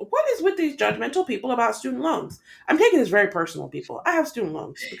place. What is with these judgmental people about student loans? I'm taking this very personal, people. I have student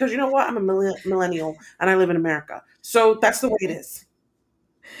loans because you know what? I'm a millennial and I live in America. So that's the way it is.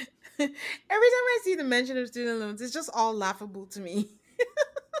 Every time I see the mention of student loans, it's just all laughable to me.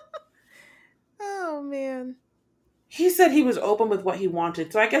 Oh, man. He said he was open with what he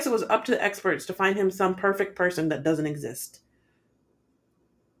wanted. So I guess it was up to the experts to find him some perfect person that doesn't exist.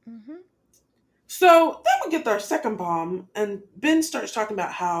 Mm-hmm. So then we get our second bomb, and Ben starts talking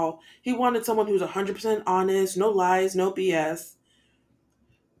about how he wanted someone who's 100% honest, no lies, no BS.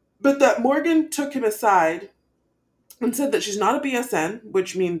 But that Morgan took him aside and said that she's not a BSN,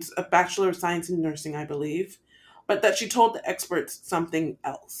 which means a Bachelor of Science in Nursing, I believe, but that she told the experts something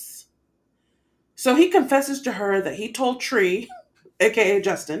else. So he confesses to her that he told Tree, aka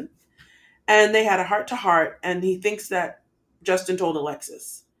Justin, and they had a heart-to-heart, and he thinks that Justin told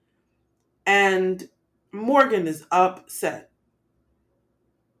Alexis. And Morgan is upset.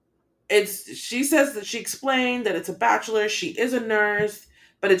 She says that she explained that it's a bachelor, she is a nurse,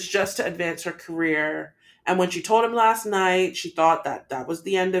 but it's just to advance her career. And when she told him last night, she thought that that was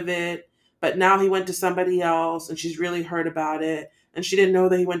the end of it. But now he went to somebody else, and she's really hurt about it. And she didn't know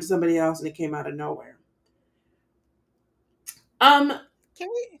that he went to somebody else, and it came out of nowhere. Can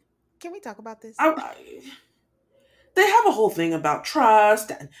we talk about this? They have a whole thing about trust,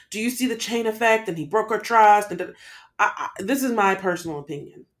 and do you see the chain effect? And he broke her trust. And this is my personal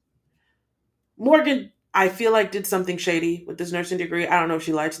opinion. Morgan, I feel like, did something shady with this nursing degree. I don't know if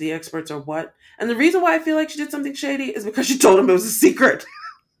she lied to the experts or what. And the reason why I feel like she did something shady is because she told him it was a secret.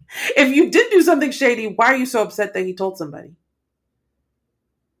 If you did do something shady, why are you so upset that he told somebody?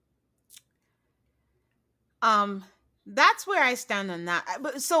 That's where I stand on that.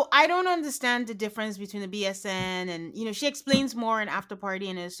 So I don't understand the difference between the BSN and, she explains more in After Party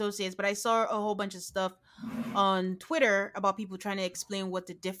and Associates, but I saw a whole bunch of stuff on Twitter about people trying to explain what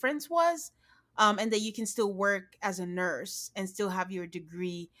the difference was, and that you can still work as a nurse and still have your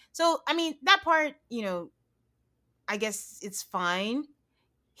degree. So, I mean, that part, I guess it's fine.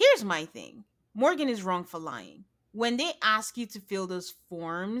 Here's my thing. Morgan is wrong for lying. When they ask you to fill those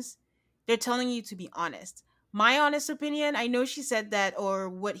forms, they're telling you to be honest. My honest opinion, I know she said that, or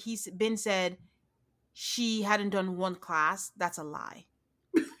what he's been said, she hadn't done one class. That's a lie.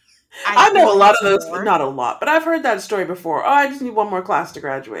 I know a lot of those, not a lot, but I've heard that story before. Oh, I just need one more class to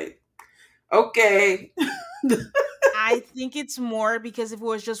graduate. Okay. I think it's more because if it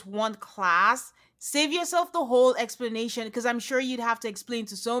was just one class, save yourself the whole explanation, because I'm sure you'd have to explain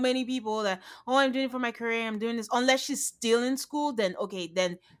to so many people that, oh, I'm doing it for my career, I'm doing this. Unless she's still in school, then okay,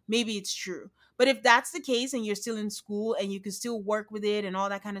 then maybe it's true. But if that's the case and you're still in school and you can still work with it and all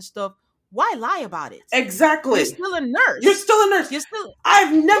that kind of stuff, why lie about it? Exactly. You're still a nurse.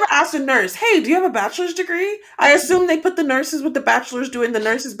 I've never asked a nurse, hey, do you have a bachelor's degree? I assume they put the nurses with the bachelors doing the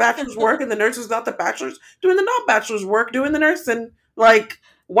nurses' bachelor's work and the nurses not the bachelors doing the non-bachelor's work, doing the nursing. Like,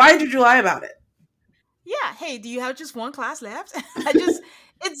 why did you lie about it? Yeah. Hey, do you have just one class left?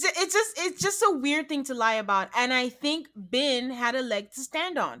 It's just a weird thing to lie about. And I think Ben had a leg to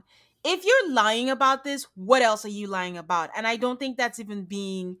stand on. If you're lying about this, what else are you lying about? And I don't think that's even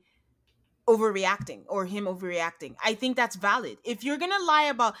being overreacting or him overreacting. I think that's valid. If you're going to lie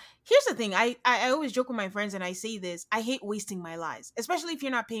about, here's the thing. I always joke with my friends and I say this, I hate wasting my lies, especially if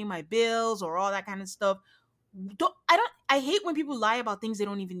you're not paying my bills or all that kind of stuff. I hate when people lie about things they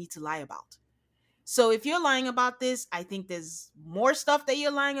don't even need to lie about. So if you're lying about this, I think there's more stuff that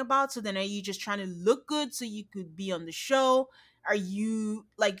you're lying about. So then are you just trying to look good so you could be on the show? Are you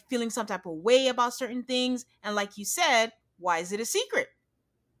like feeling some type of way about certain things? And like you said, why is it a secret?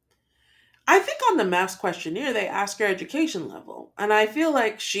 I think on the MAFS questionnaire, they ask your education level. And I feel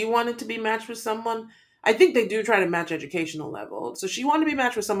like she wanted to be matched with someone. I think they do try to match educational level. So she wanted to be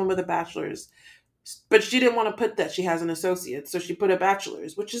matched with someone with a bachelor's, but she didn't want to put that she has an associate. So she put a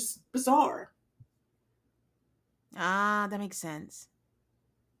bachelor's, which is bizarre. Ah, that makes sense.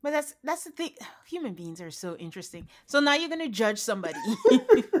 But that's the thing. Human beings are so interesting. So now you're going to judge somebody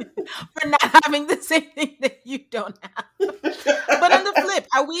for not having the same thing that you don't have. But on the flip,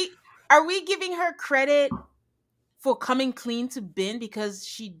 are we giving her credit for coming clean to Ben because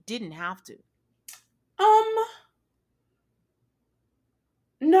she didn't have to?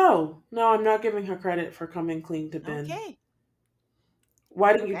 No, I'm not giving her credit for coming clean to Ben. Okay.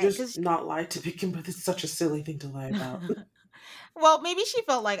 Why didn't you just not lie to begin with? It's such a silly thing to lie about. Well, maybe she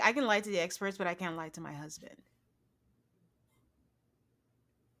felt like I can lie to the experts, but I can't lie to my husband.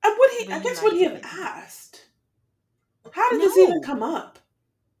 And would he have asked? How did this even come up?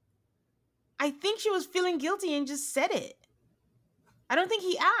 I think she was feeling guilty and just said it. I don't think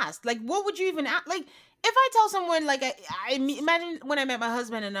he asked. Like, what would you even ask? Like, if I tell someone like imagine when I met my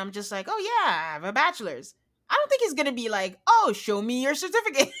husband and I'm just like, oh yeah, I have a bachelor's. I don't think he's gonna be like, oh, show me your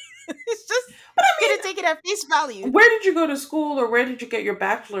certificate. It's just gonna take it at face value. Where did you go to school or where did you get your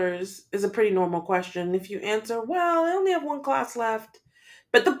bachelor's is a pretty normal question. If you answer, well, I only have one class left.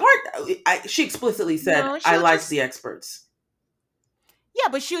 But the part, she explicitly said, No, I she'll liked just the experts. yeah,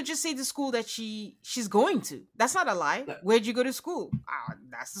 but she'll just say the school that she's going to. That's not a lie. Where'd you go to school?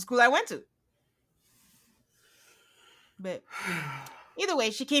 That's the school I went to. But either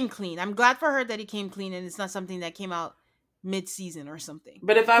way, she came clean. I'm glad for her that he came clean and it's not something that came out mid-season or something.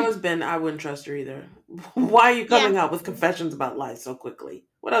 But if I was Ben, I wouldn't trust her either. Why are you coming Yeah. out with confessions about lies so quickly?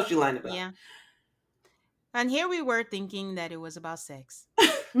 What else you lying about? Yeah. And here we were thinking that it was about sex.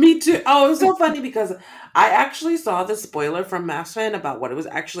 Me too. Oh, it was so funny because I actually saw the spoiler from Mass Fan about what it was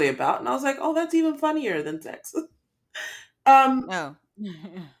actually about, and I was like, "Oh, that's even funnier than sex." Oh.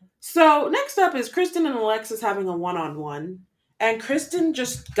 So next up is Kristen and Alexis having a one-on-one, and Kristen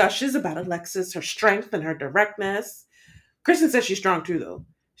just gushes about Alexis, her strength and her directness. Kristen says she's strong too, though.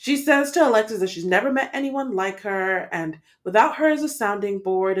 She says to Alexis that she's never met anyone like her, and without her as a sounding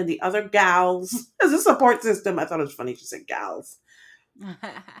board and the other gals as a support system, I thought it was funny she said gals.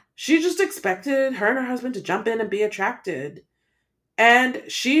 She just expected her and her husband to jump in and be attracted. And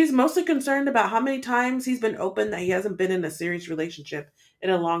she's mostly concerned about how many times he's been open that he hasn't been in a serious relationship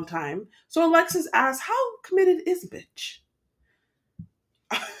in a long time. So Alexis asks, how committed is bitch?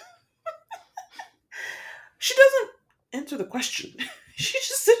 She doesn't answer the question. She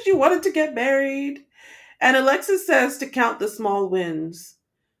just said she wanted to get married. And Alexis says to count the small wins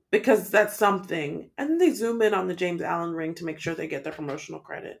because that's something. And then they zoom in on the James Allen ring to make sure they get their promotional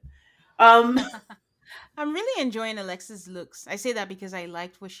credit. I'm really enjoying Alexis' looks. I say that because I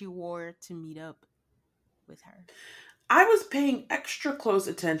liked what she wore to meet up with her. I was paying extra close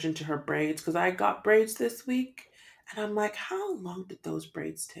attention to her braids because I got braids this week. And I'm like, how long did those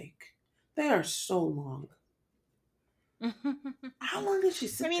braids take? They are so long. How long did she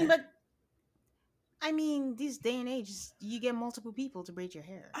sit there? This day and age, you get multiple people to braid your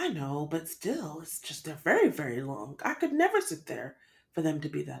hair. I know, but still, it's just they're very, very long. I could never sit there for them to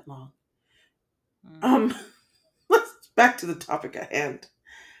be that long. Let's back to the topic at hand.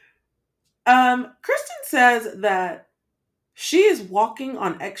 Kristen says that she is walking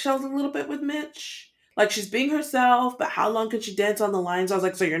on eggshells a little bit with Mitch. Like she's being herself, but how long can she dance on the lines? I was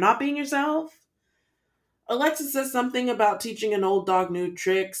like, so you're not being yourself? Alexis says something about teaching an old dog new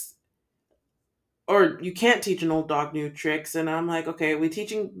tricks. Or you can't teach an old dog new tricks. And I'm like, okay, we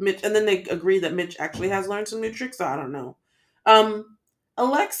teaching Mitch. And then they agree that Mitch actually has learned some new tricks. So I don't know.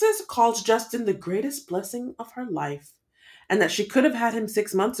 Alexis calls Justin the greatest blessing of her life. And that she could have had him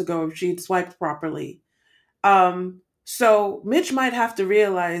 6 months ago if she'd swiped properly. So Mitch might have to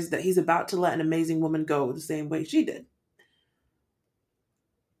realize that he's about to let an amazing woman go the same way she did.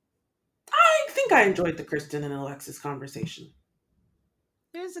 I think I enjoyed the Kristen and Alexis conversation.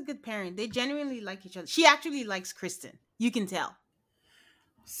 It was a good pairing. They genuinely like each other. She actually likes Kristen. You can tell.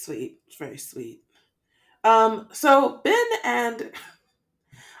 Sweet. Very sweet. So Ben and...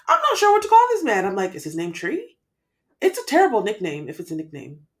 I'm not sure what to call this man. I'm like, is his name Tree? It's a terrible nickname if it's a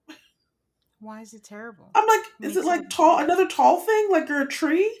nickname. Why is it terrible? I'm like, is it like tall, another tall thing? Like you're a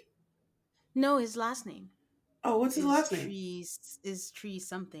tree? No, his last name. Oh, what's his last name? Is Tree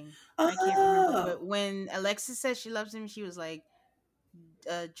something. I can't remember. But when Alexis said she loves him, she was like,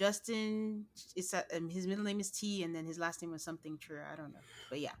 Justin, his middle name is T, and then his last name was something True. I don't know.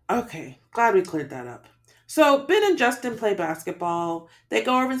 But yeah. Okay. Glad we cleared that up. So Ben and Justin play basketball. They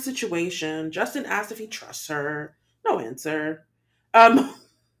go over the situation. Justin asks if he trusts her. No answer.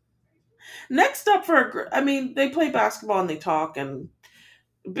 Next up they play basketball and they talk, and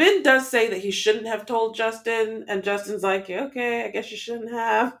Ben does say that he shouldn't have told Justin, and Justin's like, okay, I guess you shouldn't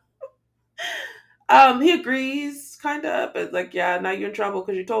have. He agrees, kind of, but like, yeah, now you're in trouble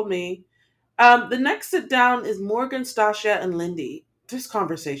because you told me. The next sit down is Morgan, Stasia, and Lindy. This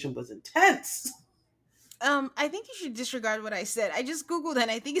conversation was intense. I think you should disregard what I said. I just Googled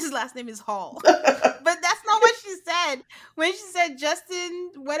and I think his last name is Hall. But that's not what she said. When she said,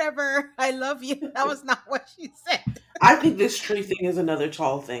 Justin, whatever, I love you, that was not what she said. I think this Tree thing is another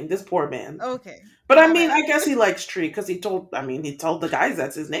tall thing. This poor man. Okay. But I mean, I guess he likes Tree because he told the guys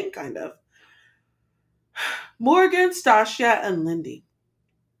that's his name, kind of. Morgan, Stasia, and Lindy.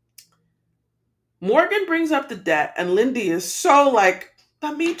 Morgan brings up the debt, and Lindy is so like,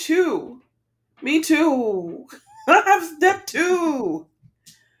 but me too. Me too. I have debt too.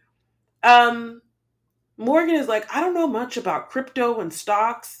 Morgan is like, I don't know much about crypto and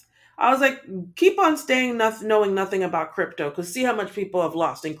stocks. I was like, keep on knowing nothing about crypto because see how much people have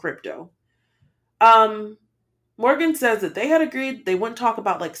lost in crypto. Um, Morgan says that they had agreed they wouldn't talk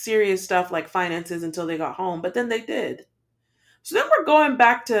about like serious stuff like finances until they got home, but then they did. So then we're going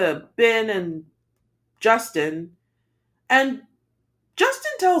back to Ben and Justin, and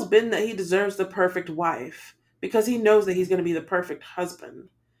Justin tells Ben that he deserves the perfect wife because he knows that he's going to be the perfect husband,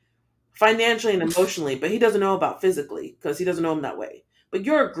 financially and emotionally, but he doesn't know about physically because he doesn't know him that way. But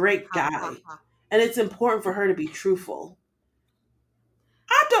you're a great Ha ha guy, ha. and it's important for her to be truthful.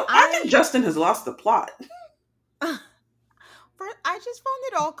 I think I Justin has lost the plot. I just found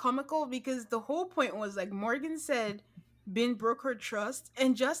it all comical because the whole point was like Morgan said Ben broke her trust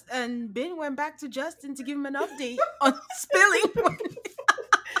and Ben went back to Justin to give him an update on spilling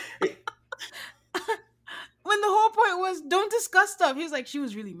when the whole point was don't discuss stuff. He was like she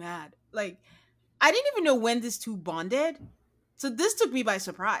was really mad. Like I didn't even know when these two bonded. So this took me by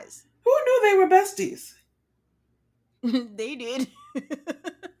surprise. Who knew they were besties? They did.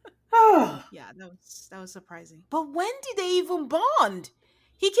 Oh, Yeah, that was surprising. But when did they even bond?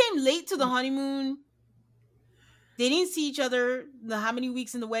 He came late to the honeymoon. They didn't see each other the how many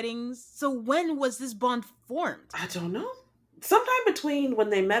weeks in the weddings. So when was this bond formed? I don't know. Sometime between when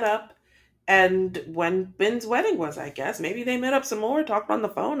they met up and when Ben's wedding was, I guess. Maybe they met up some more, talked on the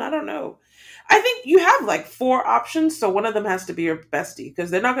phone. I don't know. I think you have like four options, so one of them has to be your bestie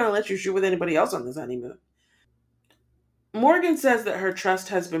because they're not going to let you shoot with anybody else on this honeymoon. Morgan says that her trust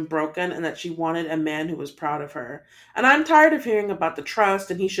has been broken and that she wanted a man who was proud of her. And I'm tired of hearing about the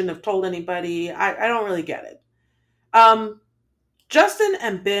trust and he shouldn't have told anybody. I don't really get it. Um, Justin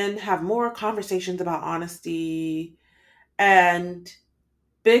and Ben have more conversations about honesty and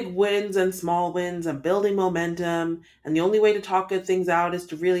big wins and small wins and building momentum. And the only way to talk good things out is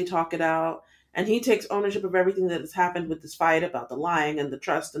to really talk it out. And he takes ownership of everything that has happened with this fight about the lying and the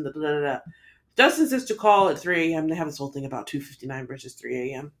trust and the da da da. Justin says to call at 3 a.m. They have this whole thing about 2:59 versus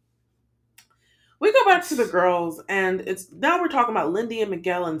 3 a.m. We go back to the girls, and it's now we're talking about Lindy and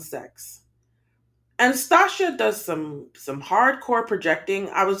Miguel and sex. And Stasha does some hardcore projecting.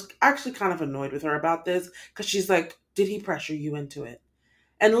 I was actually kind of annoyed with her about this because she's like, "Did he pressure you into it?"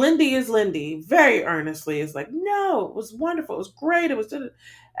 And Lindy very earnestly is like, "No, it was wonderful. It was great. It was,"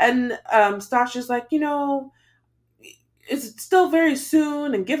 and Stasha's like, it's still very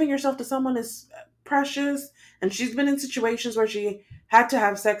soon, and giving yourself to someone is precious. And she's been in situations where she had to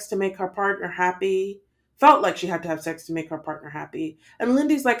have sex to make her partner happy, felt like she had to have sex to make her partner happy. And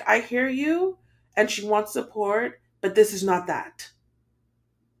Lindy's like, I hear you, and she wants support, but this is not that.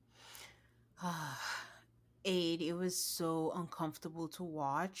 Aid, it was so uncomfortable to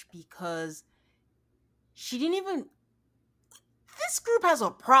watch because she didn't even this group has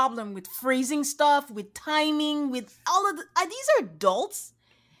a problem with phrasing stuff, with timing, with all of these are adults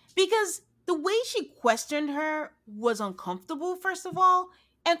because the way she questioned her was uncomfortable, first of all,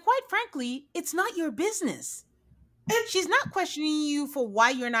 and quite frankly, it's not your business. She's not questioning you for why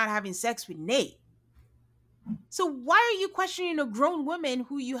you're not having sex with Nate. So why are you questioning a grown woman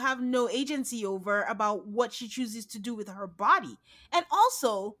who you have no agency over about what she chooses to do with her body? And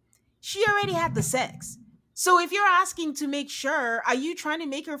also, she already had the sex. So if you're asking to make sure, are you trying to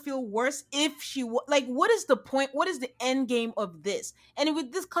make her feel worse if like what is the point? What is the end game of this? And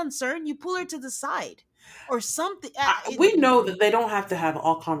with this concern, you pull her to the side or something. We know that they don't have to have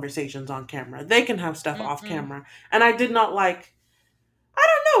all conversations on camera. They can have stuff off camera. And I did not like I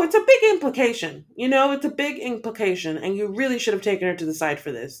don't know. It's a big implication. It's a big implication. And you really should have taken her to the side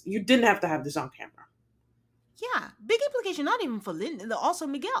for this. You didn't have to have this on camera. Yeah. Big implication, not even for Lynn, also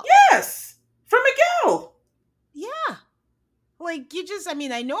Miguel. Yes. For Miguel. Yeah. Like,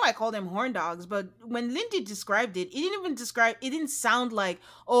 I know I call them horn dogs, but when Lindy described it, it didn't sound like,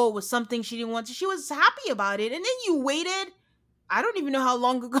 oh, it was something she didn't want to. She was happy about it. And then you waited. I don't even know how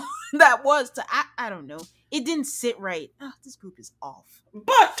long ago that was I don't know. It didn't sit right. This group is off.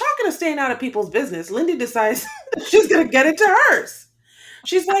 But talking of staying out of people's business, Lindy decides she's going to get into hers.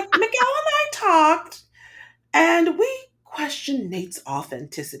 She's like, Miguel and I talked, and we questioned Nate's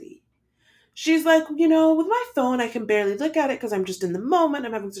authenticity. She's like, with my phone, I can barely look at it because I'm just in the moment.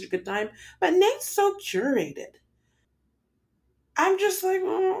 I'm having such a good time. But Nate's so curated. I'm just like,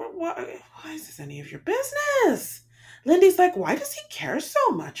 why is this any of your business? Lindy's like, why does he care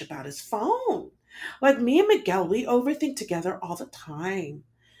so much about his phone? Like me and Miguel, we overthink together all the time.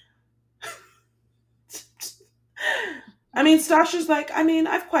 Stasha's like,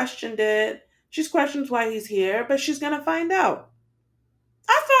 I've questioned it. She's questioned why he's here, but she's going to find out.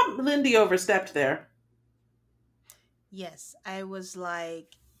 I thought Lindy overstepped there. Yes, I was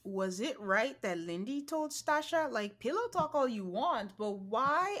like, was it right that Lindy told Stasha, like, pillow talk all you want, but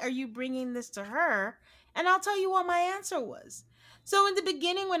why are you bringing this to her? And I'll tell you what my answer was. So in the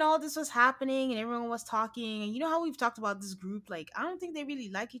beginning, when all this was happening and everyone was talking, and you know how we've talked about this group, like I don't think they really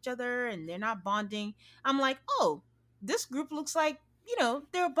like each other and they're not bonding. I'm like, oh, this group looks like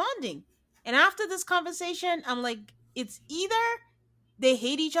they're bonding. And after this conversation, I'm like, it's either they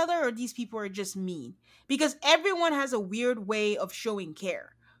hate each other or these people are just mean because everyone has a weird way of showing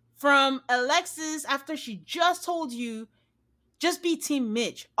care. From Alexis, after she just told you just be Team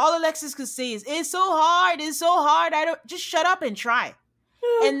Mitch. All Alexis could say is, it's so hard. It's so hard. I don't just shut up and try.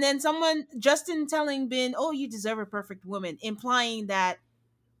 And then Justin telling Ben, oh, you deserve a perfect woman, implying that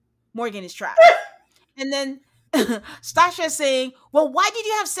Morgan is trash. And then Stasha saying, well, why did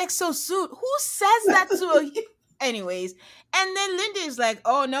you have sex so soon? Who says that to a... Anyways. And then Linda is like,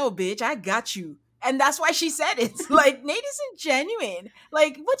 oh, no, bitch, I got you. And that's why she said it. Like, Nate isn't genuine.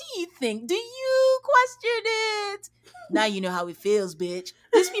 Like, what do you think? Do you question it? Now you know how it feels, bitch.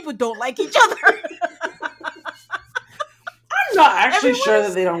 These people don't like each other. I'm not actually sure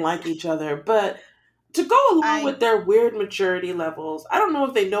that they don't like each other, but to go along with their weird maturity levels, I don't know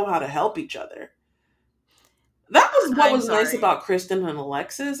if they know how to help each other. That was what was nice about Kristen and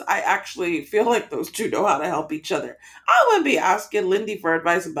Alexis. I actually feel like those two know how to help each other. I wouldn't be asking Lindy for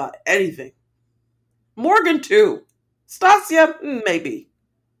advice about anything. Morgan too. Stasia, maybe.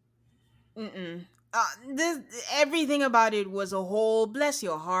 Everything about it was a whole bless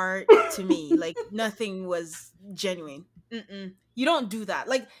your heart to me. Like nothing was genuine. You don't do that.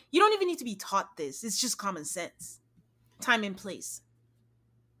 Like you don't even need to be taught this. It's just common sense. Time and place.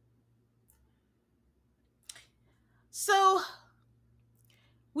 So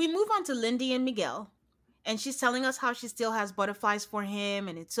we move on to Lindy and Miguel, and she's telling us how she still has butterflies for him,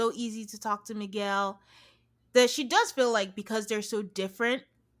 and it's so easy to talk to Miguel. That she does feel like because they're so different,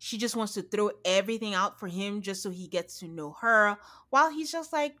 she just wants to throw everything out for him just so he gets to know her, while he's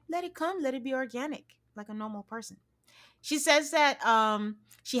just like, let it come, let it be organic, like a normal person. She says that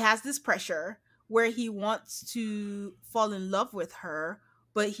she has this pressure where he wants to fall in love with her,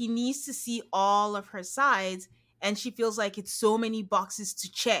 but he needs to see all of her sides, and she feels like it's so many boxes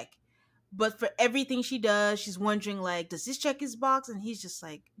to check. But for everything she does, she's wondering, like, does this check his box? And he's just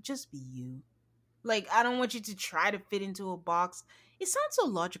like, just be you. Like, I don't want you to try to fit into a box. It sounds so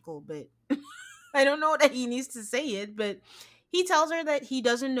logical, but I don't know that he needs to say it. But he tells her that he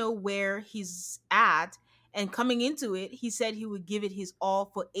doesn't know where he's at. And coming into it, he said he would give it his all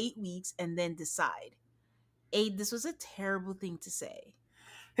for 8 weeks and then decide. This was a terrible thing to say.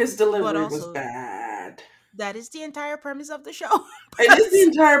 His delivery was bad. That is the entire premise of the show. It is the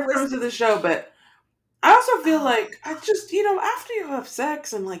entire premise of the show, but I also feel like I just, after you have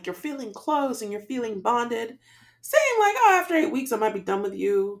sex and like you're feeling close and you're feeling bonded, saying like, oh, after 8 weeks I might be done with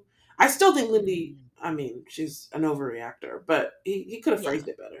you. I still think Lindy, I mean, she's an overreactor, but he could have phrased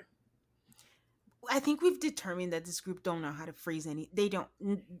it better. I think we've determined that this group don't know how to phrase they don't.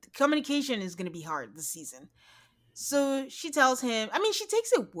 Communication is going to be hard this season. So she tells him, I mean, she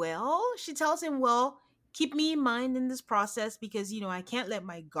takes it well. She tells him, well, keep me in mind in this process because, I can't let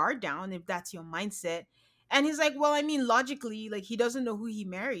my guard down if that's your mindset. And he's like, well, I mean, logically, like, he doesn't know who he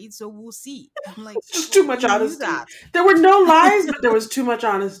married, so we'll see. I'm like, it's just too much honesty. There were no lies, but there was too much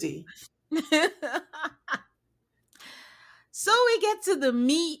honesty. So we get to the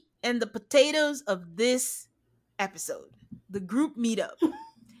meat and the potatoes of this episode, the group meetup.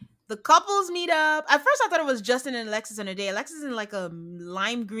 The couples meet up. At first, I thought it was Justin and Alexis on a day. Alexis is in like a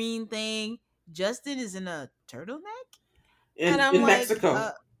lime green thing. Justin is in a turtleneck. In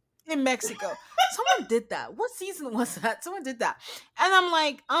Mexico. In Mexico. Someone did that. What season was that? Someone did that. And I'm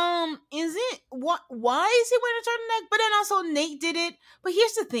like, is it why is he wearing a turtleneck? But then also Nate did it. But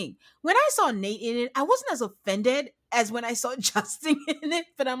here's the thing. When I saw Nate in it, I wasn't as offended as when I saw Justin in it.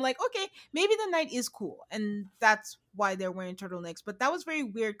 But I'm like, okay, maybe the night is cool. And that's why they're wearing turtlenecks. But that was very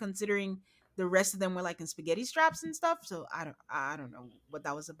weird considering the rest of them were like in spaghetti straps and stuff. So I don't know what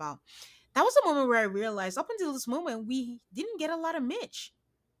that was about. That was a moment where I realized up until this moment, we didn't get a lot of Mitch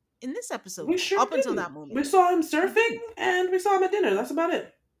in this episode. We sure up didn't. Until that moment. We saw him surfing and we saw him at dinner. That's about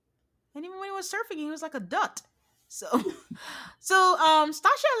it. And even when he was surfing, he was like a dut. So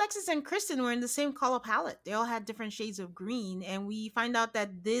Stasha, Alexis, and Kristen were in the same color palette. They all had different shades of green. And we find out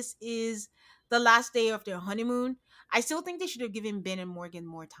that this is the last day of their honeymoon. I still think they should have given Ben and Morgan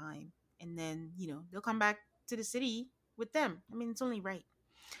more time. And then, they'll come back to the city with them. I mean, it's only right.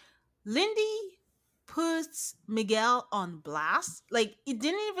 Lindy puts Miguel on blast. Like, it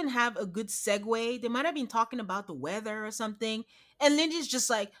didn't even have a good segue. They might have been talking about the weather or something. And Lindy's just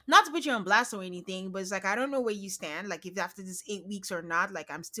like, not to put you on blast or anything, but it's like, I don't know where you stand. Like, if after this 8 weeks or not,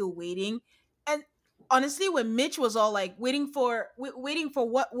 like, I'm still waiting. And honestly, when Mitch was all like, waiting for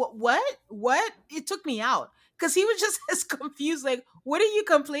what? It took me out. because he was just as confused. Like, what are you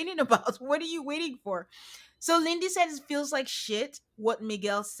complaining about? What are you waiting for? So Lindy said it feels like shit what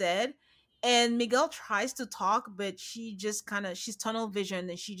Miguel said. And Miguel tries to talk, but she just she's tunnel vision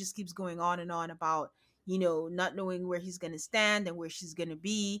and she just keeps going on and on about, not knowing where he's going to stand and where she's going to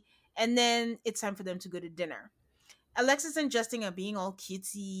be. And then it's time for them to go to dinner. Alexis and Justin are being all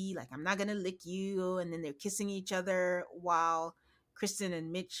cutesy, like, I'm not going to lick you. And then they're kissing each other while Kristen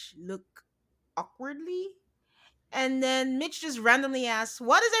and Mitch look awkwardly. And then Mitch just randomly asks,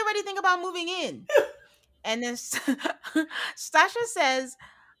 what does everybody think about moving in? And then Stasha says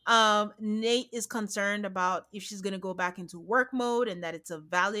Nate is concerned about if she's going to go back into work mode and that it's a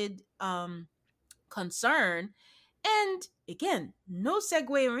valid concern. And again, no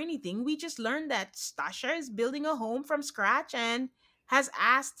segue or anything. We just learned that Stasha is building a home from scratch and has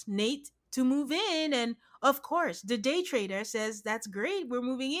asked Nate to move in. And of course, the day trader says, that's great, we're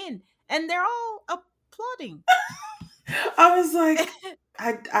moving in. And they're all applauding. I was like,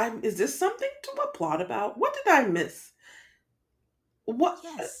 I is this something to applaud about? What did I miss? What?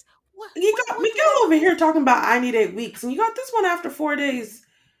 Yes. You got Miguel over here talking about I need 8 weeks, and you got this one after 4 days.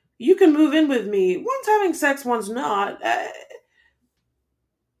 You can move in with me. One's having sex, one's not.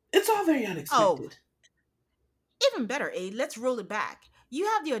 It's all very unexpected. Even better, Aid. Let's roll it back. You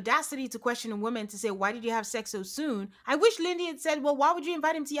have the audacity to question a woman to say, why did you have sex so soon? I wish Lindy had said, well, why would you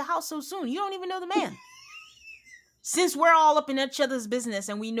invite him to your house so soon? You don't even know the man. Since we're all up in each other's business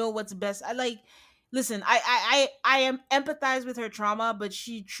and we know what's best, listen, I am empathize with her trauma, but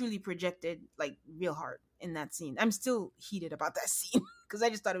she truly projected like real hard in that scene. I'm still heated about that scene because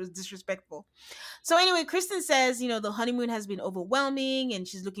I just thought it was disrespectful. So anyway, Kristen says, the honeymoon has been overwhelming and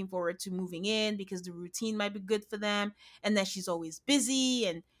she's looking forward to moving in because the routine might be good for them and that she's always busy.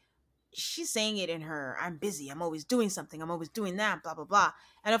 And she's saying it in her, I'm busy, I'm always doing something, I'm always doing that, blah, blah, blah.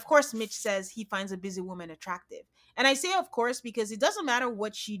 And of course, Mitch says he finds a busy woman attractive. And I say, of course, because it doesn't matter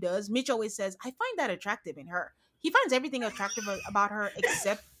what she does. Mitch always says, I find that attractive in her. He finds everything attractive about her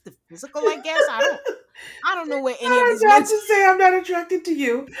except the physical, I guess. I don't know where any of this meant to say I'm not attracted to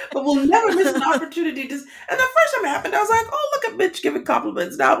you, but we'll never miss an opportunity to. And the first time it happened, I was like, oh, look at Mitch giving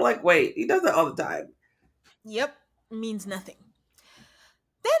compliments. Now I'm like, wait, he does that all the time. Yep, means nothing.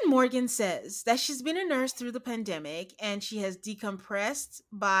 Then Morgan says that she's been a nurse through the pandemic and she has decompressed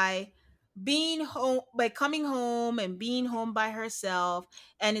by being home, by coming home and being home by herself,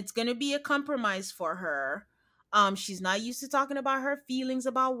 and it's going to be a compromise for her. She's not used to talking about her feelings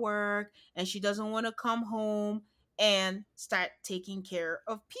about work, and she doesn't want to come home and start taking care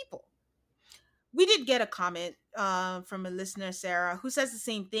of people. We did get a comment from a listener, Sarah, who says the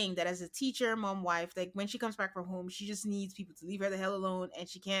same thing, that as a teacher, mom, wife, like when she comes back from home, she just needs people to leave her the hell alone and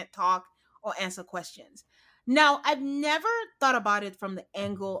she can't talk or answer questions. Now, I've never thought about it from the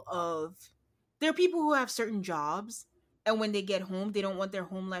angle of there are people who have certain jobs and when they get home, they don't want their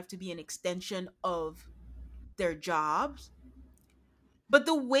home life to be an extension of their jobs. But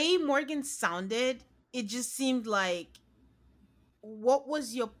the way Morgan sounded, it just seemed like, what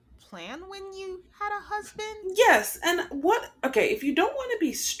was your plan when you had a husband? Yes, and if you don't want to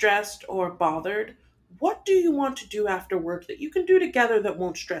be stressed or bothered, what do you want to do after work that you can do together that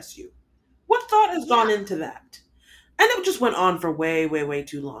won't stress you? What thought has gone into that? And it just went on for way, way, way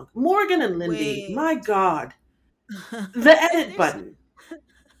too long. Morgan and Lindy, my God. The edit button.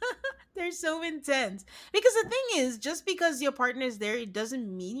 They're so intense. Because the thing is, just because your partner is there, it doesn't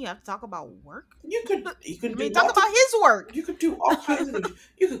mean you have to talk about work. You can talk about his work. You could do all kinds of things.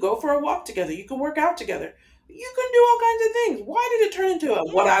 You could go for a walk together. You can work out together. You can do all kinds of things. Why did it turn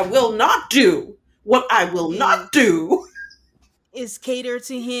into what I will not do? What I will not do is cater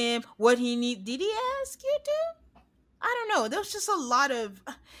to him. What he need? Did he ask you to? I don't know. There was just a lot of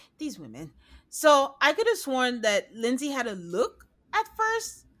these women. So I could have sworn that Lindsay had a look at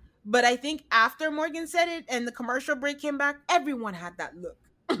first, but I think after Morgan said it and the commercial break came back, everyone had that look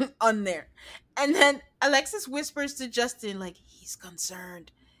on there. And then Alexis whispers to Justin, like, he's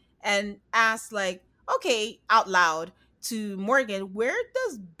concerned, and asks, like, okay, out loud to Morgan, where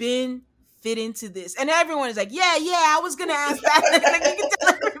does Ben fit into this? And everyone is like, yeah, I was going to ask that. Like, you can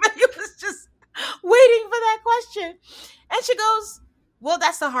tell everybody was just waiting for that question. And she goes, well,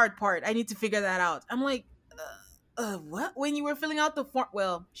 that's the hard part. I need to figure that out. I'm like, what? When you were filling out the form?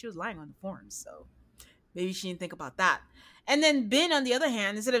 Well, she was lying on the forms, so maybe she didn't think about that. And then Ben, on the other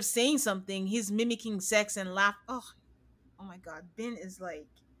hand, instead of saying something, he's mimicking sex and laugh. Oh my God. Ben is like,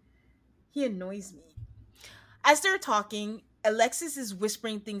 he annoys me. As they're talking, Alexis is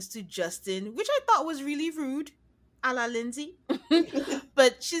whispering things to Justin, which I thought was really rude, a la Lindsay.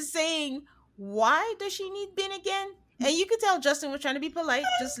 But she's saying, why does she need Ben again? And you could tell Justin was trying to be polite,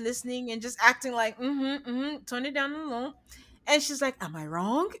 just listening and just acting like, turn it down a little. And she's like, am I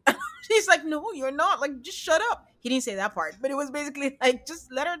wrong? She's like, no, you're not. Like, just shut up. He didn't say that part, but it was basically like,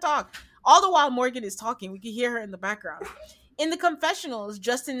 just let her talk. All the while Morgan is talking, we can hear her in the background. In the confessionals,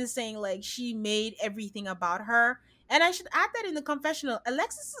 Justin is saying like she made everything about her. And I should add that in the confessional,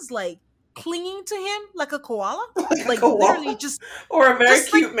 Alexis is like clinging to him like a koala. Like koala? Literally just or a very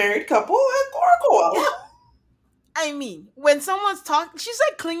just cute like, married couple or a koala. I mean, when someone's talking, she's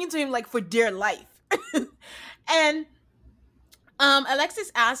like clinging to him like for dear life. And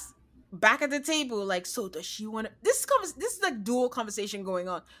Alexis asks back at the table, like, so does she want to? This is like dual conversation going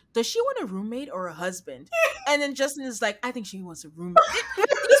on. Does she want a roommate or a husband? And then Justin is like, I think she wants a roommate.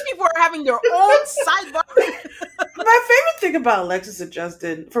 These people are having their own sidebar. My favorite thing about Alexis and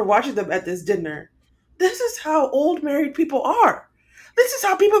Justin for watching them at this dinner, this is how old married people are. This is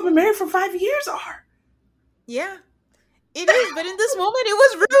how people who've been married for 5 years are. Yeah, it is. But in this moment, it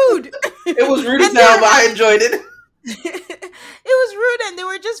was rude. It was rude as hell, but I enjoyed it. It was rude, and they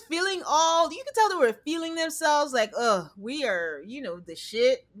were just feeling all, you could tell they were feeling themselves like, we are, the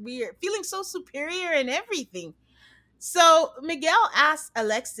shit. We are feeling so superior and everything. So Miguel asked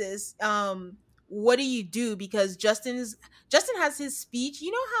Alexis, what do you do? Because Justin has his speech.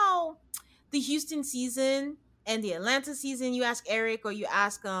 You know how the Houston season and the Atlanta season, you ask Eric or you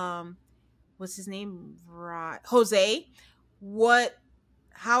ask what's his name? Right. Jose,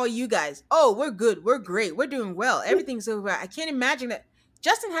 how are you guys? Oh, we're good. We're great. We're doing well. Everything's over. I can't imagine that.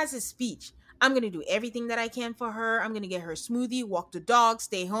 Justin has his speech. I'm going to do everything that I can for her. I'm going to get her a smoothie, walk the dog,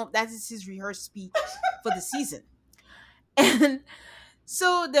 stay home. That is his rehearsed speech for the season. And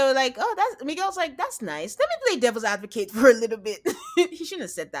so they were like, Miguel's like, that's nice. Let me play devil's advocate for a little bit. He shouldn't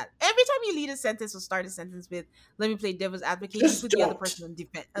have said that. Every time you lead a sentence or start a sentence with, let me play devil's advocate, Just you put don't. the other person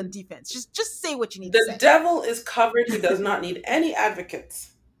on defense. Just say what you need to say. The devil is covered. He does not need any advocates.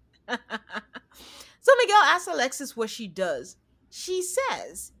 So Miguel asks Alexis what she does. She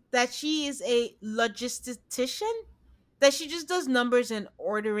says that she is a logistician, that she just does numbers and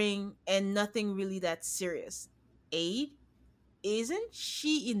ordering and nothing really that serious. Aid? Isn't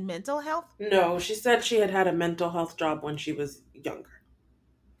she in mental health? No, she said she had a mental health job when she was younger.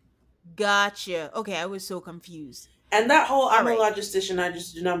 Gotcha. Okay, I was so confused. And that whole I'm a logistician, I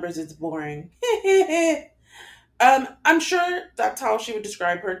just do numbers, it's boring. I'm sure that's how she would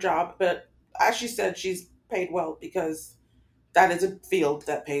describe her job, but as she said, she's paid well because that is a field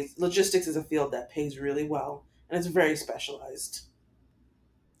that pays. Logistics is a field that pays really well, and it's very specialized.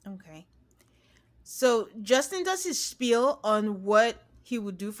 Okay. So Justin does his spiel on what he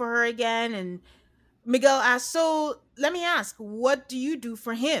would do for her again, and Miguel asks, so let me ask, what do you do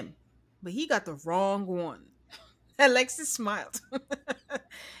for him? But he got the wrong one. Alexis smiled.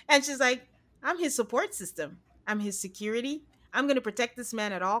 And she's like, I'm his support system. I'm his security. I'm going to protect this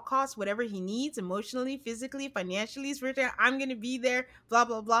man at all costs, whatever he needs, emotionally, physically, financially, spiritually. I'm going to be there, blah,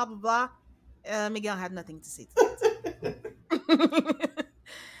 blah, blah, blah, blah. Miguel had nothing to say to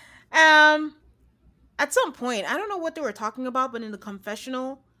that. At some point, I don't know what they were talking about, but in the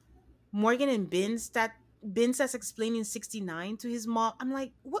confessional, Morgan and Ben starts explaining 69 to his mom. I'm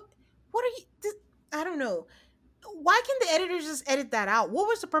like, what are you? I don't know. Why can the editors just edit that out? What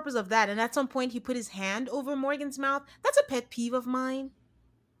was the purpose of that? And at some point, he put his hand over Morgan's mouth. That's a pet peeve of mine.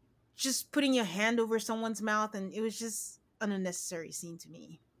 Just putting your hand over someone's mouth, and it was just an unnecessary scene to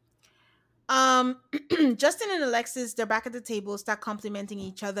me. Justin and Alexis, they're back at the table, start complimenting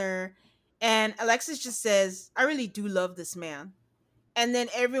each other. And Alexis just says, I really do love this man. And then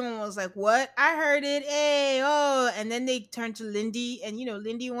everyone was like, what? I heard it. Hey, oh. And then they turned to Lindy. And,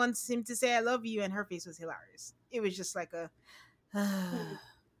 Lindy wants him to say, I love you. And her face was hilarious. It was just like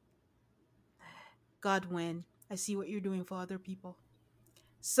Godwin, I see what you're doing for other people.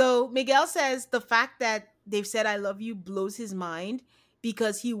 So Miguel says the fact that they've said, I love you blows his mind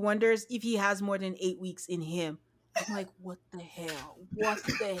because he wonders if he has more than 8 weeks in him. I'm like, what the hell? What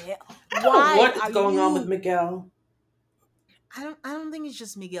the hell? What's going on with Miguel? I don't think it's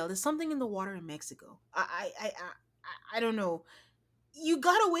just Miguel. There's something in the water in Mexico. I don't know. You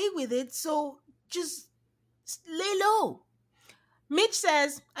got away with it, so just lay low. Mitch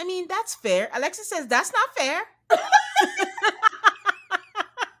says, I mean, that's fair. Alexis says, that's not fair.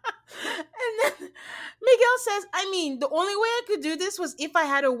 And then Miguel says, I mean, the only way I could do this was if I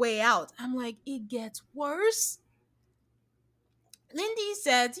had a way out. I'm like, it gets worse. Lindy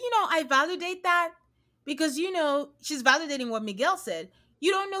said, I validate that because, she's validating what Miguel said.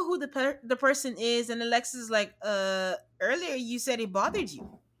 You don't know who the person is. And Alexis is like, earlier you said it bothered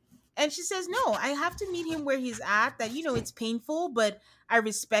you. And she says, no, I have to meet him where he's at, that, it's painful, but I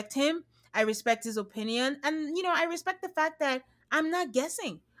respect him. I respect his opinion. And, I respect the fact that I'm not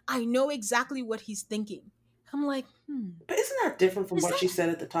guessing. I know exactly what he's thinking. I'm like, But isn't that different from is what that she said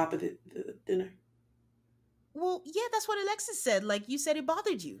at the top of the dinner? well, yeah, that's what Alexis said. Like, you said it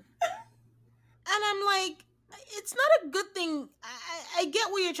bothered you. And I'm like, it's not a good thing. I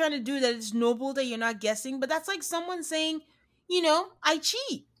get what you're trying to do, that it's noble that you're not guessing, but that's like someone saying, I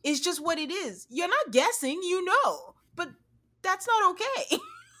cheat. It's just what it is. You're not guessing, but that's not okay.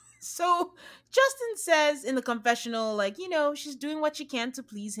 So Justin says in the confessional, like, she's doing what she can to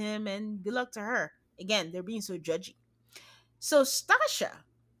please him, and good luck to her. Again, they're being so judgy. So Stasha,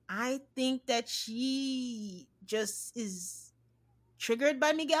 I think that she just is triggered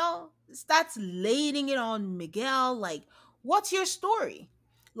by Miguel, starts lading it on Miguel. Like, what's your story?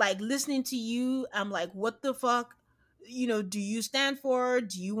 Like, listening to you, I'm like, what the fuck? Do you stand for?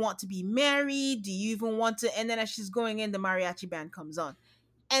 Do you want to be married? Do you even want to? And then as she's going in, the mariachi band comes on.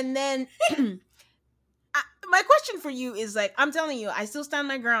 And then my question for you is, like, I'm telling you, I still stand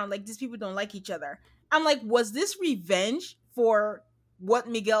my ground. Like, these people don't like each other. I'm like, was this revenge for what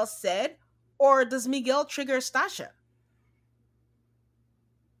Miguel said? Or does Miguel trigger Stasha?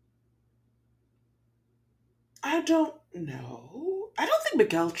 I don't know. I don't think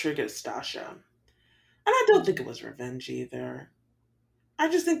Miguel triggered Stasha. And I don't think it was revenge either. I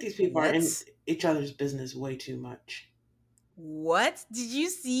just think these people are in each other's business way too much. What? Did you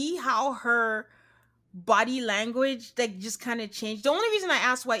see how her body language like just kind of changed? The only reason I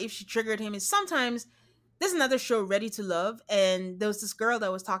asked why if she triggered him is sometimes there's another show, Ready to Love, and there was this girl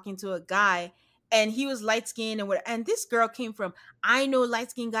that was talking to a guy, and he was light skinned and this girl came from, I know light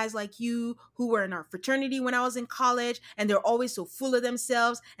skinned guys like you who were in our fraternity when I was in college, and they're always so full of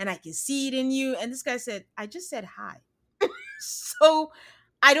themselves, and I can see it in you. And this guy said, I just said hi. So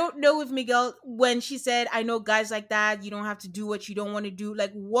I don't know if Miguel, when she said, I know guys like that, you don't have to do what you don't want to do,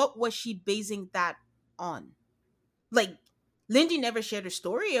 like, what was she basing that on? Like, Lindy never shared a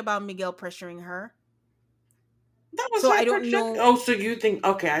story about Miguel pressuring her. That was so I don't know. Oh, so you think,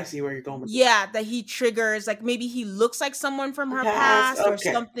 okay, I see where you're going with this. That he triggers, like, maybe he looks like someone from her past or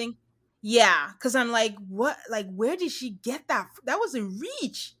something. Yeah, because I'm like, what? Like, where did she get that? That was a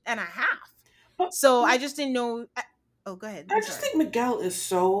reach and a half. So I just didn't know. Oh, go ahead. I just think Miguel is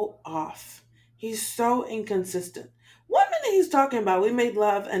so off. He's so inconsistent. 1 minute he's talking about we made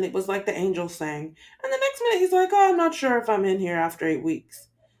love and it was like the angel sang. And the next minute he's like, oh, I'm not sure if I'm in here after 8 weeks.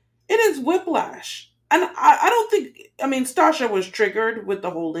 It is whiplash. And I don't think, Stasha was triggered with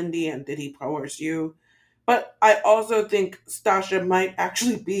the whole Lindy and did he coerce you? But I also think Stasha might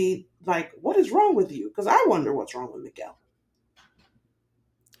actually be like, what is wrong with you? Because I wonder what's wrong with Miguel.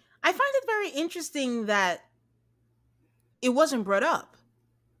 I find it very interesting that it wasn't brought up.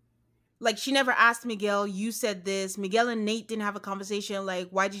 Like, she never asked Miguel, you said this. Miguel and Nate didn't have a conversation. Like,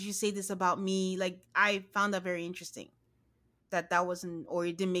 why did you say this about me? Like, I found that very interesting. That wasn't, or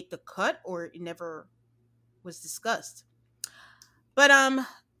it didn't make the cut, or it never was discussed. But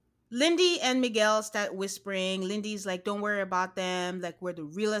Lindy and Miguel start whispering. Lindy's like, don't worry about them. Like, we're the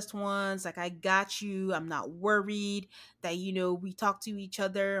realest ones. Like, I got you. I'm not worried that, we talk to each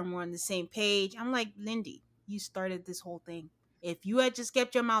other and we're on the same page. I'm like, Lindy, you started this whole thing. If you had just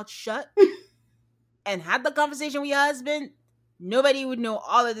kept your mouth shut and had the conversation with your husband, nobody would know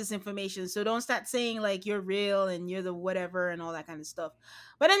all of this information. So don't start saying like you're real and you're the whatever and all that kind of stuff.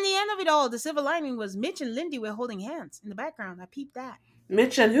 But in the end of it all, the silver lining was Mitch and Lindy were holding hands in the background. I peeped that.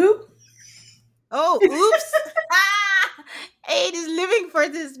 Mitch and who? Oh, oops. Aid is living for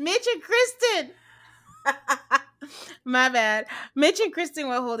this. Mitch and Kristen. My bad. Mitch and Kristen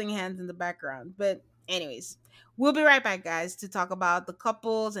were holding hands in the background. But anyways, we'll be right back, guys, to talk about the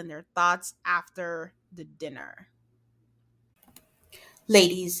couples and their thoughts after the dinner.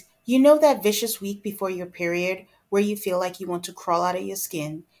 Ladies, you know that vicious week before your period where you feel like you want to crawl out of your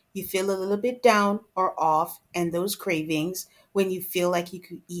skin, you feel a little bit down or off, and those cravings when you feel like you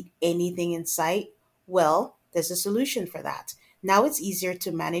could eat anything in sight? Well, there's a solution for that. Now it's easier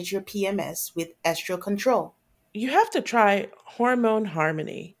to manage your PMS with Estrel Control. You have to try Hormone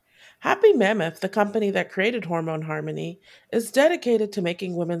Harmony. Happy Mammoth, the company that created Hormone Harmony, is dedicated to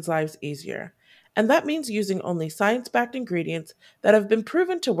making women's lives easier. And that means using only science-backed ingredients that have been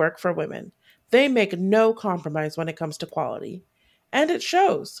proven to work for women. They make no compromise when it comes to quality. And it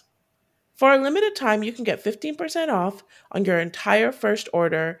shows. For a limited time, you can get 15% off on your entire first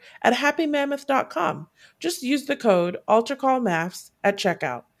order at happymammoth.com. Just use the code AltarCallMaths at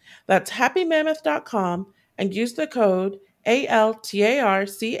checkout. That's happymammoth.com and use the code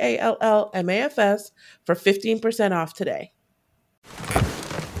ALTARCALLMAFS for 15% off today.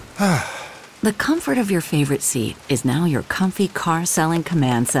 The comfort of your favorite seat is now your comfy car selling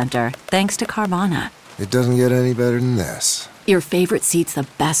command center, thanks to Carvana. It doesn't get any better than this. Your favorite seat's the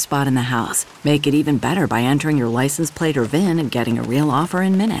best spot in the house. Make it even better by entering your license plate or VIN and getting a real offer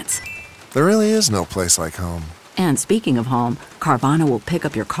in minutes. There really is no place like home. And speaking of home, Carvana will pick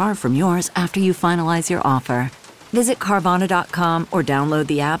up your car from yours after you finalize your offer. Visit Carvana.com or download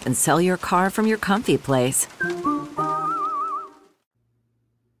the app and sell your car from your comfy place.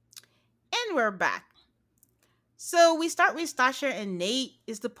 And we're back. So we start with Stasha and Nate.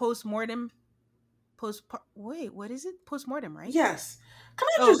 Is the postmortem. Wait, what is it? Postmortem, right? Yes. Can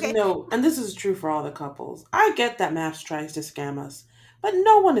I just note, and this is true for all the couples, I get that MAFS tries to scam us, but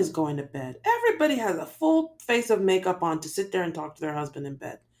no one is going to bed. Everybody has a full face of makeup on to sit there and talk to their husband in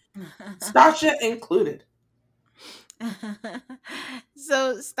bed. Stasha included.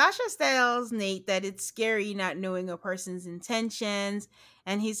 So Stasha tells Nate that it's scary not knowing a person's intentions.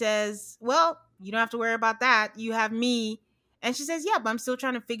 And he says, well, you don't have to worry about that. You have me. And she says, yeah, but I'm still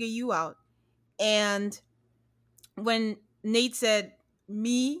trying to figure you out. And when Nate said,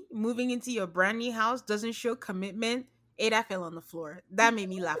 me moving into your brand new house doesn't show commitment, Ada fell on the floor. That made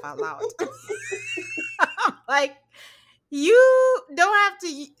me laugh out loud. Like, you don't have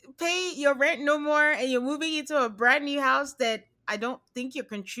to pay your rent no more, and you're moving into a brand new house that I don't think you're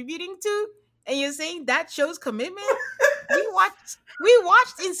contributing to, and you're saying that shows commitment? We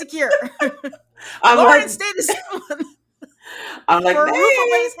watched Insecure. Lauren stayed the same. I'm like, for a roof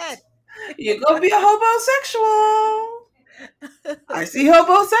over his head. You're gonna be a hobosexual. I see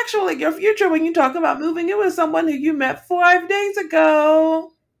hobosexual in your future when you talk about moving in with someone who you met 5 days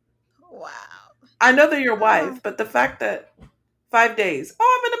ago. Wow. I know they're your wife, but the fact that 5 days,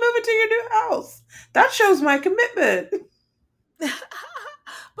 I'm going to move into your new house, that shows my commitment.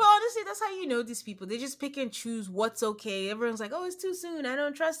 But honestly, that's how you know these people. They just pick and choose what's okay. Everyone's like, oh, it's too soon. I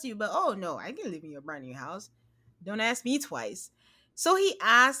don't trust you. But oh, no, I can live in your brand new house. Don't ask me twice. So he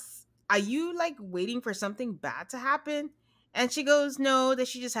asks, are you like waiting for something bad to happen? And she goes, no, that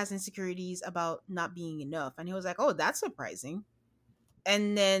she just has insecurities about not being enough. And he was like, oh, that's surprising.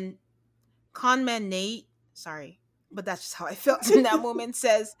 And then Conman Nate, sorry, but that's just how I felt in that moment,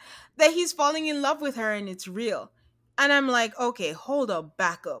 says that he's falling in love with her and it's real. And I'm like, okay, hold up,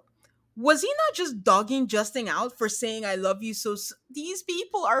 back up. Was he not just dogging Justin out for saying I love you? So these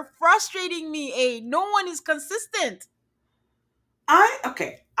people are frustrating me, No one is consistent. I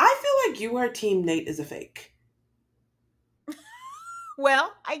feel like you are team Nate is a fake.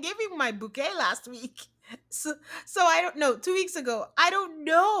 Well, I gave him my bouquet last week. So I don't know. 2 weeks ago, I don't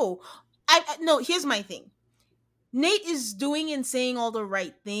know. No, here's my thing. Nate is doing and saying all the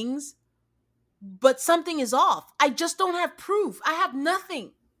right things, but something is off. I just don't have proof. I have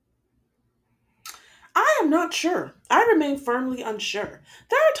nothing. I am not sure. I remain firmly unsure.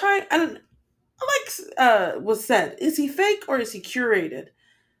 There are times, and like was said, is he fake or is he curated?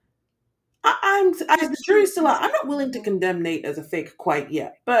 The jury's still out. I'm not willing to condemn Nate as a fake quite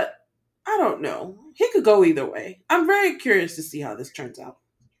yet, but I don't know. He could go either way. I'm very curious to see how this turns out.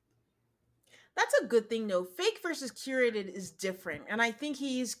 That's a good thing, though. Fake versus curated is different, and I think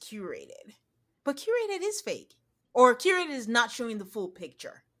he is curated. But curated is fake. Or curated is not showing the full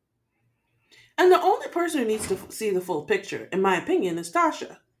picture. And the only person who needs to see the full picture, in my opinion, is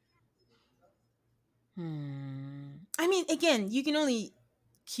Stasha. I mean, again, you can only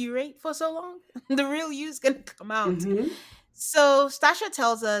curate for so long. The real you is going to come out. Mm-hmm. So Stasha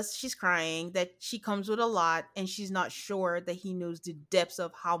tells us she's crying, that she comes with a lot, and she's not sure that he knows the depths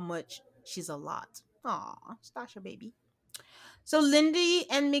of how much she's a lot. Aw, Stasha, baby. So Lindy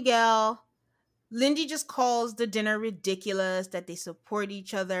and Miguel, Lindy just calls the dinner ridiculous, that they support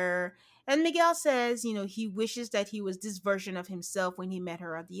each other. And Miguel says, he wishes that he was this version of himself when he met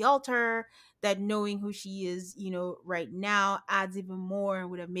her at the altar, that knowing who she is, right now adds even more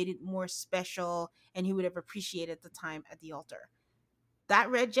and would have made it more special, and he would have appreciated the time at the altar. That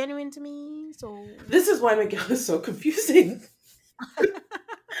read genuine to me, so... This is why Miguel is so confusing.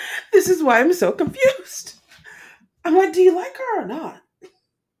 This is why I'm so confused. I'm like, do you like her or not?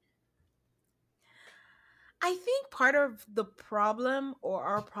 I think part of the problem, or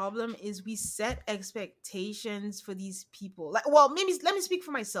our problem, is we set expectations for these people. Maybe let me speak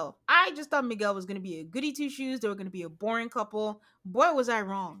for myself. I just thought Miguel was going to be a goody two shoes. They were going to be a boring couple. Boy, was I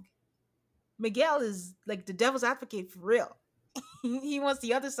wrong. Miguel is like the devil's advocate for real. He wants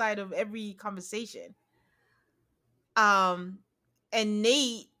the other side of every conversation. And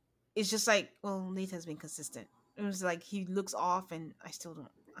Nate is just like, well, Nate has been consistent. It was like he looks off, and I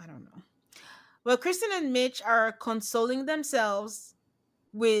don't know. Well, Kristen and Mitch are consoling themselves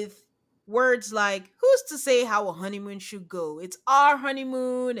with words like, who who's to say how a honeymoon should go? It's our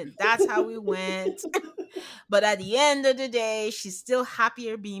honeymoon, and that's how we went. But at the end of the day, she's still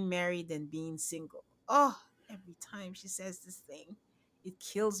happier being married than being single. Oh, every time she says this thing, it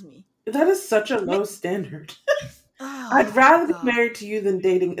kills me. That is such a Mi- low standard. I'd Oh rather be God. married to you than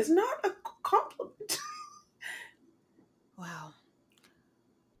dating. It's not a compliment. Wow.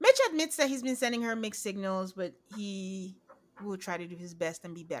 Mitch admits that he's been sending her mixed signals, but he will try to do his best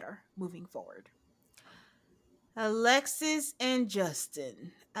and be better moving forward. Alexis and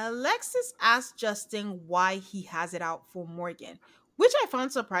Justin. Alexis asked Justin why he has it out for Morgan, which I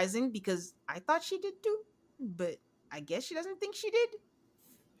found surprising because I thought she did too, but I guess she doesn't think she did.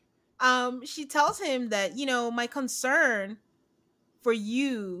 She tells him that, my concern for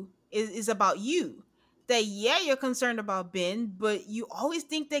you is about you. That yeah, you're concerned about Ben, but you always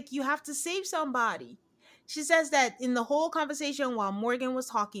think that you have to save somebody. She says that in the whole conversation while Morgan was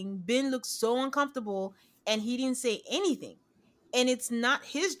talking, Ben looked so uncomfortable and he didn't say anything. And it's not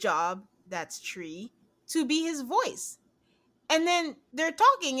his job, that's Tree, to be his voice. And then they're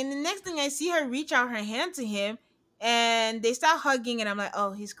talking, and the next thing I see her reach out her hand to him and they start hugging, and I'm like,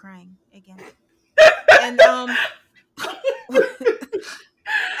 oh, he's crying again. And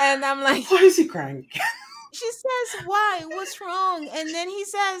and I'm like, Why is he crying? she says, why? What's wrong? And then he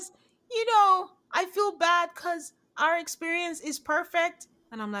says, I feel bad because our experience is perfect.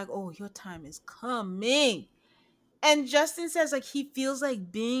 And I'm like, oh, your time is coming. And Justin says, like, he feels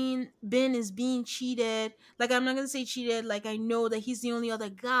like Ben is being cheated. Like, I'm not going to say cheated. Like, I know that he's the only other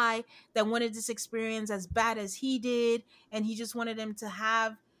guy that wanted this experience as bad as he did. And he just wanted him to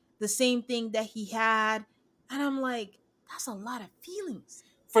have the same thing that he had. And I'm like, that's a lot of feelings.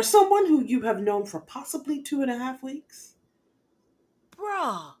 For someone who you have known for possibly 2.5 weeks?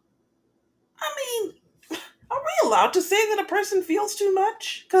 Bruh. I mean, are we allowed to say that a person feels too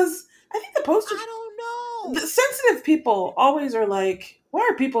much? Because I think the poster... I don't know. The sensitive people always are like, why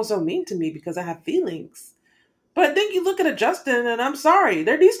are people so mean to me because I have feelings? But then you look at a Justin, and I'm sorry,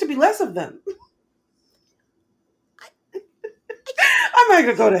 there needs to be less of them. I'm not going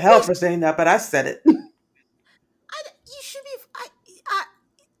to go to hell for saying that, but I said it. You should be...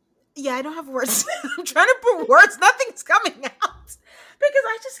 yeah, I don't have words. I'm trying to put words. Nothing's coming out. Because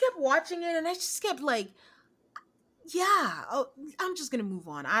I just kept watching it, and I just kept like... Yeah, I'm just gonna move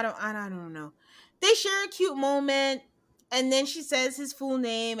on. I don't know. They share a cute moment, and then she says his full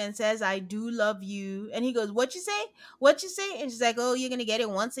name and says, "I do love you." And he goes, "What you say? What you say?" And she's like, "Oh, you're gonna get it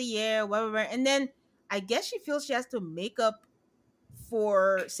once a year, whatever." And then I guess she feels she has to make up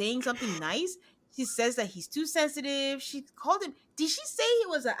for saying something nice. She says that he's too sensitive. She called him. Did she say he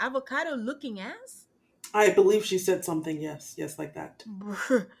was an avocado-looking ass? I believe she said something, yes, like that.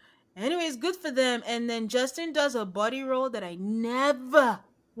 Anyways, good for them. And then Justin does a body roll that I never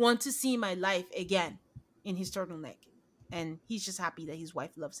want to see in my life again in his turtleneck. And he's just happy that his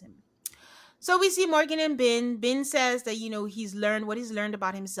wife loves him. So we see Morgan and Ben. Ben says that, he's learned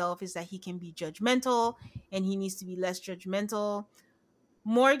about himself is that he can be judgmental and he needs to be less judgmental.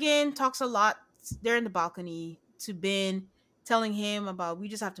 Morgan talks a lot. They're in the balcony to Ben, telling him about we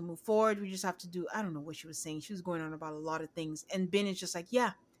just have to move forward. We just have to do, I don't know what she was saying. She was going on about a lot of things. And Ben is just like,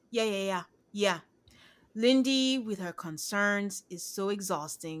 yeah. Lindy, with her concerns, is so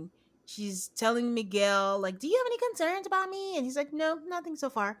exhausting. She's telling Miguel, like, do you have any concerns about me? And he's like, no, nothing so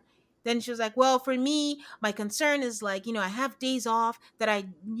far. Then she was like, well, for me, my concern is like, I have days off that I,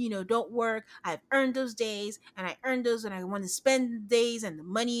 don't work. I've earned those days and I earned those and I want to spend the days and the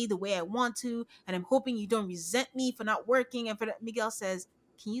money the way I want to. And I'm hoping you don't resent me for not working. And for that, Miguel says,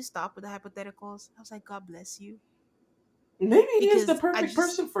 can you stop with the hypotheticals? I was like, God bless you. Maybe he is the perfect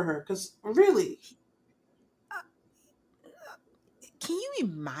person for her, because really. Can you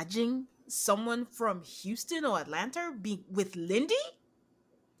imagine someone from Houston or Atlanta being with Lindy?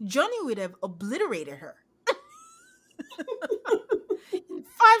 Johnny would have obliterated her in 5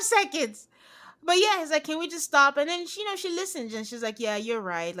 seconds. But yeah, he's like, can we just stop? And then, she listens and she's like, yeah, you're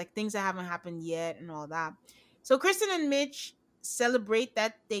right. Like, things that haven't happened yet and all that. So Kristen and Mitch celebrate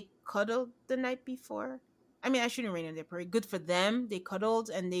that they cuddled the night before. I mean, I shouldn't rain on their parade. Good for them. They cuddled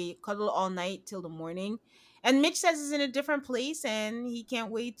and they cuddled all night till the morning. And Mitch says he's in a different place and he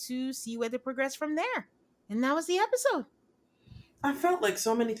can't wait to see where they progress from there. And that was the episode. I felt like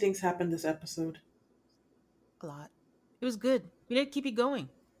so many things happened this episode. A lot. It was good. We didn't keep it going.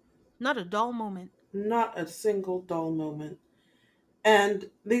 Not a dull moment. Not a single dull moment. And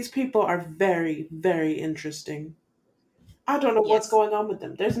these people are very, very interesting. I don't know what's going on with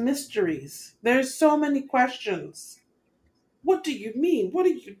them. There's mysteries. There's so many questions. What do you mean? What are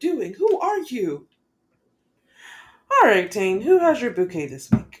you doing? Who are you? All right, Tane, who has your bouquet this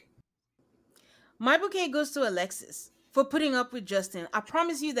week? My bouquet goes to Alexis for putting up with Justin. I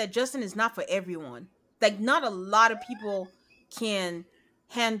promise you that Justin is not for everyone. Like, not a lot of people can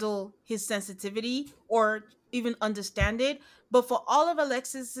handle his sensitivity or even understand it. But for all of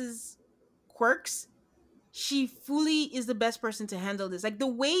Alexis's quirks, she fully is the best person to handle this. Like, the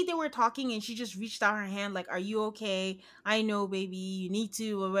way they were talking and she just reached out her hand, like, are you okay? I know, baby, you need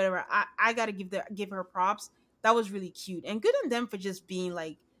to, or whatever. I gotta give her props. That was really cute. And good on them for just being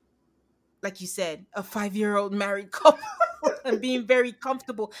like you said, a 5-year-old married couple and being very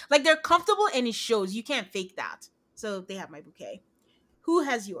comfortable. Like, they're comfortable and it shows. You can't fake that. So they have my bouquet. Who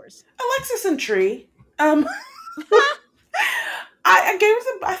has yours? Alexis and Tree. I gave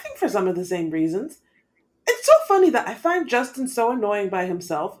it I think for some of the same reasons. It's so funny that I find Justin so annoying by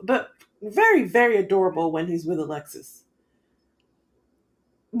himself, but very, very adorable when he's with Alexis.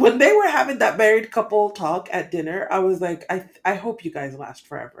 When they were having that married couple talk at dinner, I was like, I hope you guys last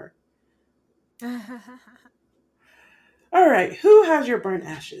forever. All right, who has your burnt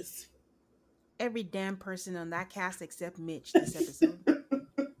ashes? Every damn person on that cast except Mitch this episode.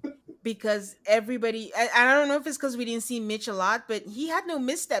 Because everybody, I don't know if it's because we didn't see Mitch a lot, but he had no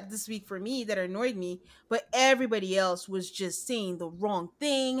misstep this week for me that annoyed me. But everybody else was just saying the wrong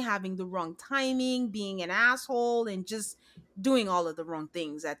thing, having the wrong timing, being an asshole, and just doing all of the wrong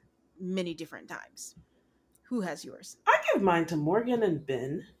things at many different times. Who has yours? I give mine to Morgan and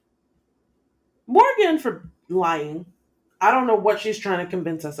Ben. Morgan for lying. I don't know what she's trying to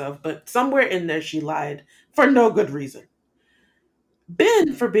convince us of, but somewhere in there she lied for no good reason.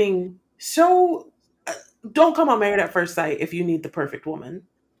 Ben for being so... don't come on Married at First Sight if you need the perfect woman.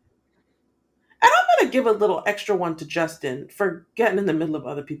 And I'm going to give a little extra one to Justin for getting in the middle of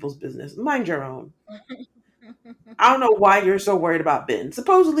other people's business. Mind your own. I don't know why you're so worried about Ben.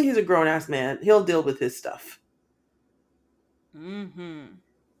 Supposedly he's a grown-ass man. He'll deal with his stuff. Mm-hmm.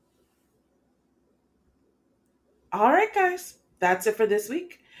 All right, guys. That's it for this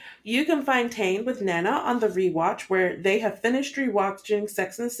week. You can find Tane with Nana on The Rewatch, where they have finished rewatching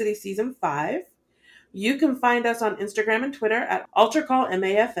Sex and the City Season 5. You can find us on Instagram and Twitter at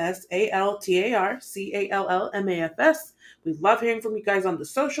AltarCallMAFS, ALTARCALLMAFS. We love hearing from you guys on the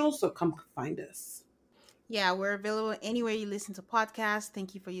socials, so come find us. Yeah, we're available anywhere you listen to podcasts.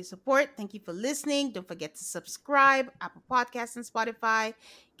 Thank you for your support. Thank you for listening. Don't forget to subscribe, Apple Podcasts and Spotify.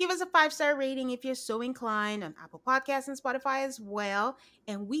 Give us a 5-star rating if you're so inclined on Apple Podcasts and Spotify as well.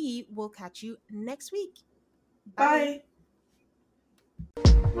 And we will catch you next week. Bye.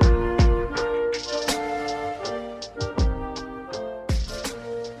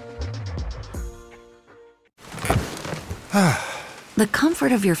 The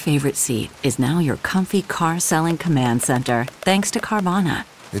comfort of your favorite seat is now your comfy car selling command center, thanks to Carvana.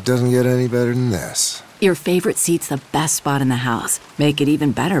 It doesn't get any better than this. Your favorite seat's the best spot in the house. Make it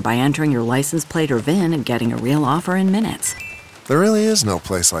even better by entering your license plate or VIN and getting a real offer in minutes. There really is no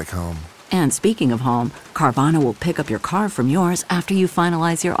place like home. And speaking of home, Carvana will pick up your car from yours after you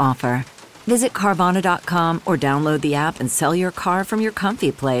finalize your offer. Visit Carvana.com or download the app and sell your car from your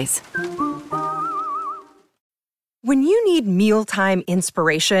comfy place. When you need mealtime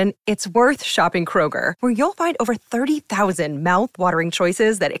inspiration, it's worth shopping Kroger, where you'll find over 30,000 mouth-watering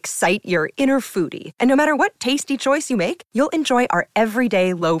choices that excite your inner foodie. And no matter what tasty choice you make, you'll enjoy our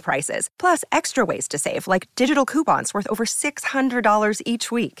everyday low prices, plus extra ways to save, like digital coupons worth over $600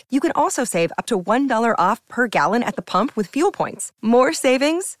 each week. You can also save up to $1 off per gallon at the pump with fuel points. More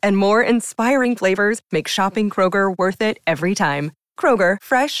savings and more inspiring flavors make shopping Kroger worth it every time. Kroger,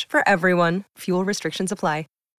 fresh for everyone. Fuel restrictions apply.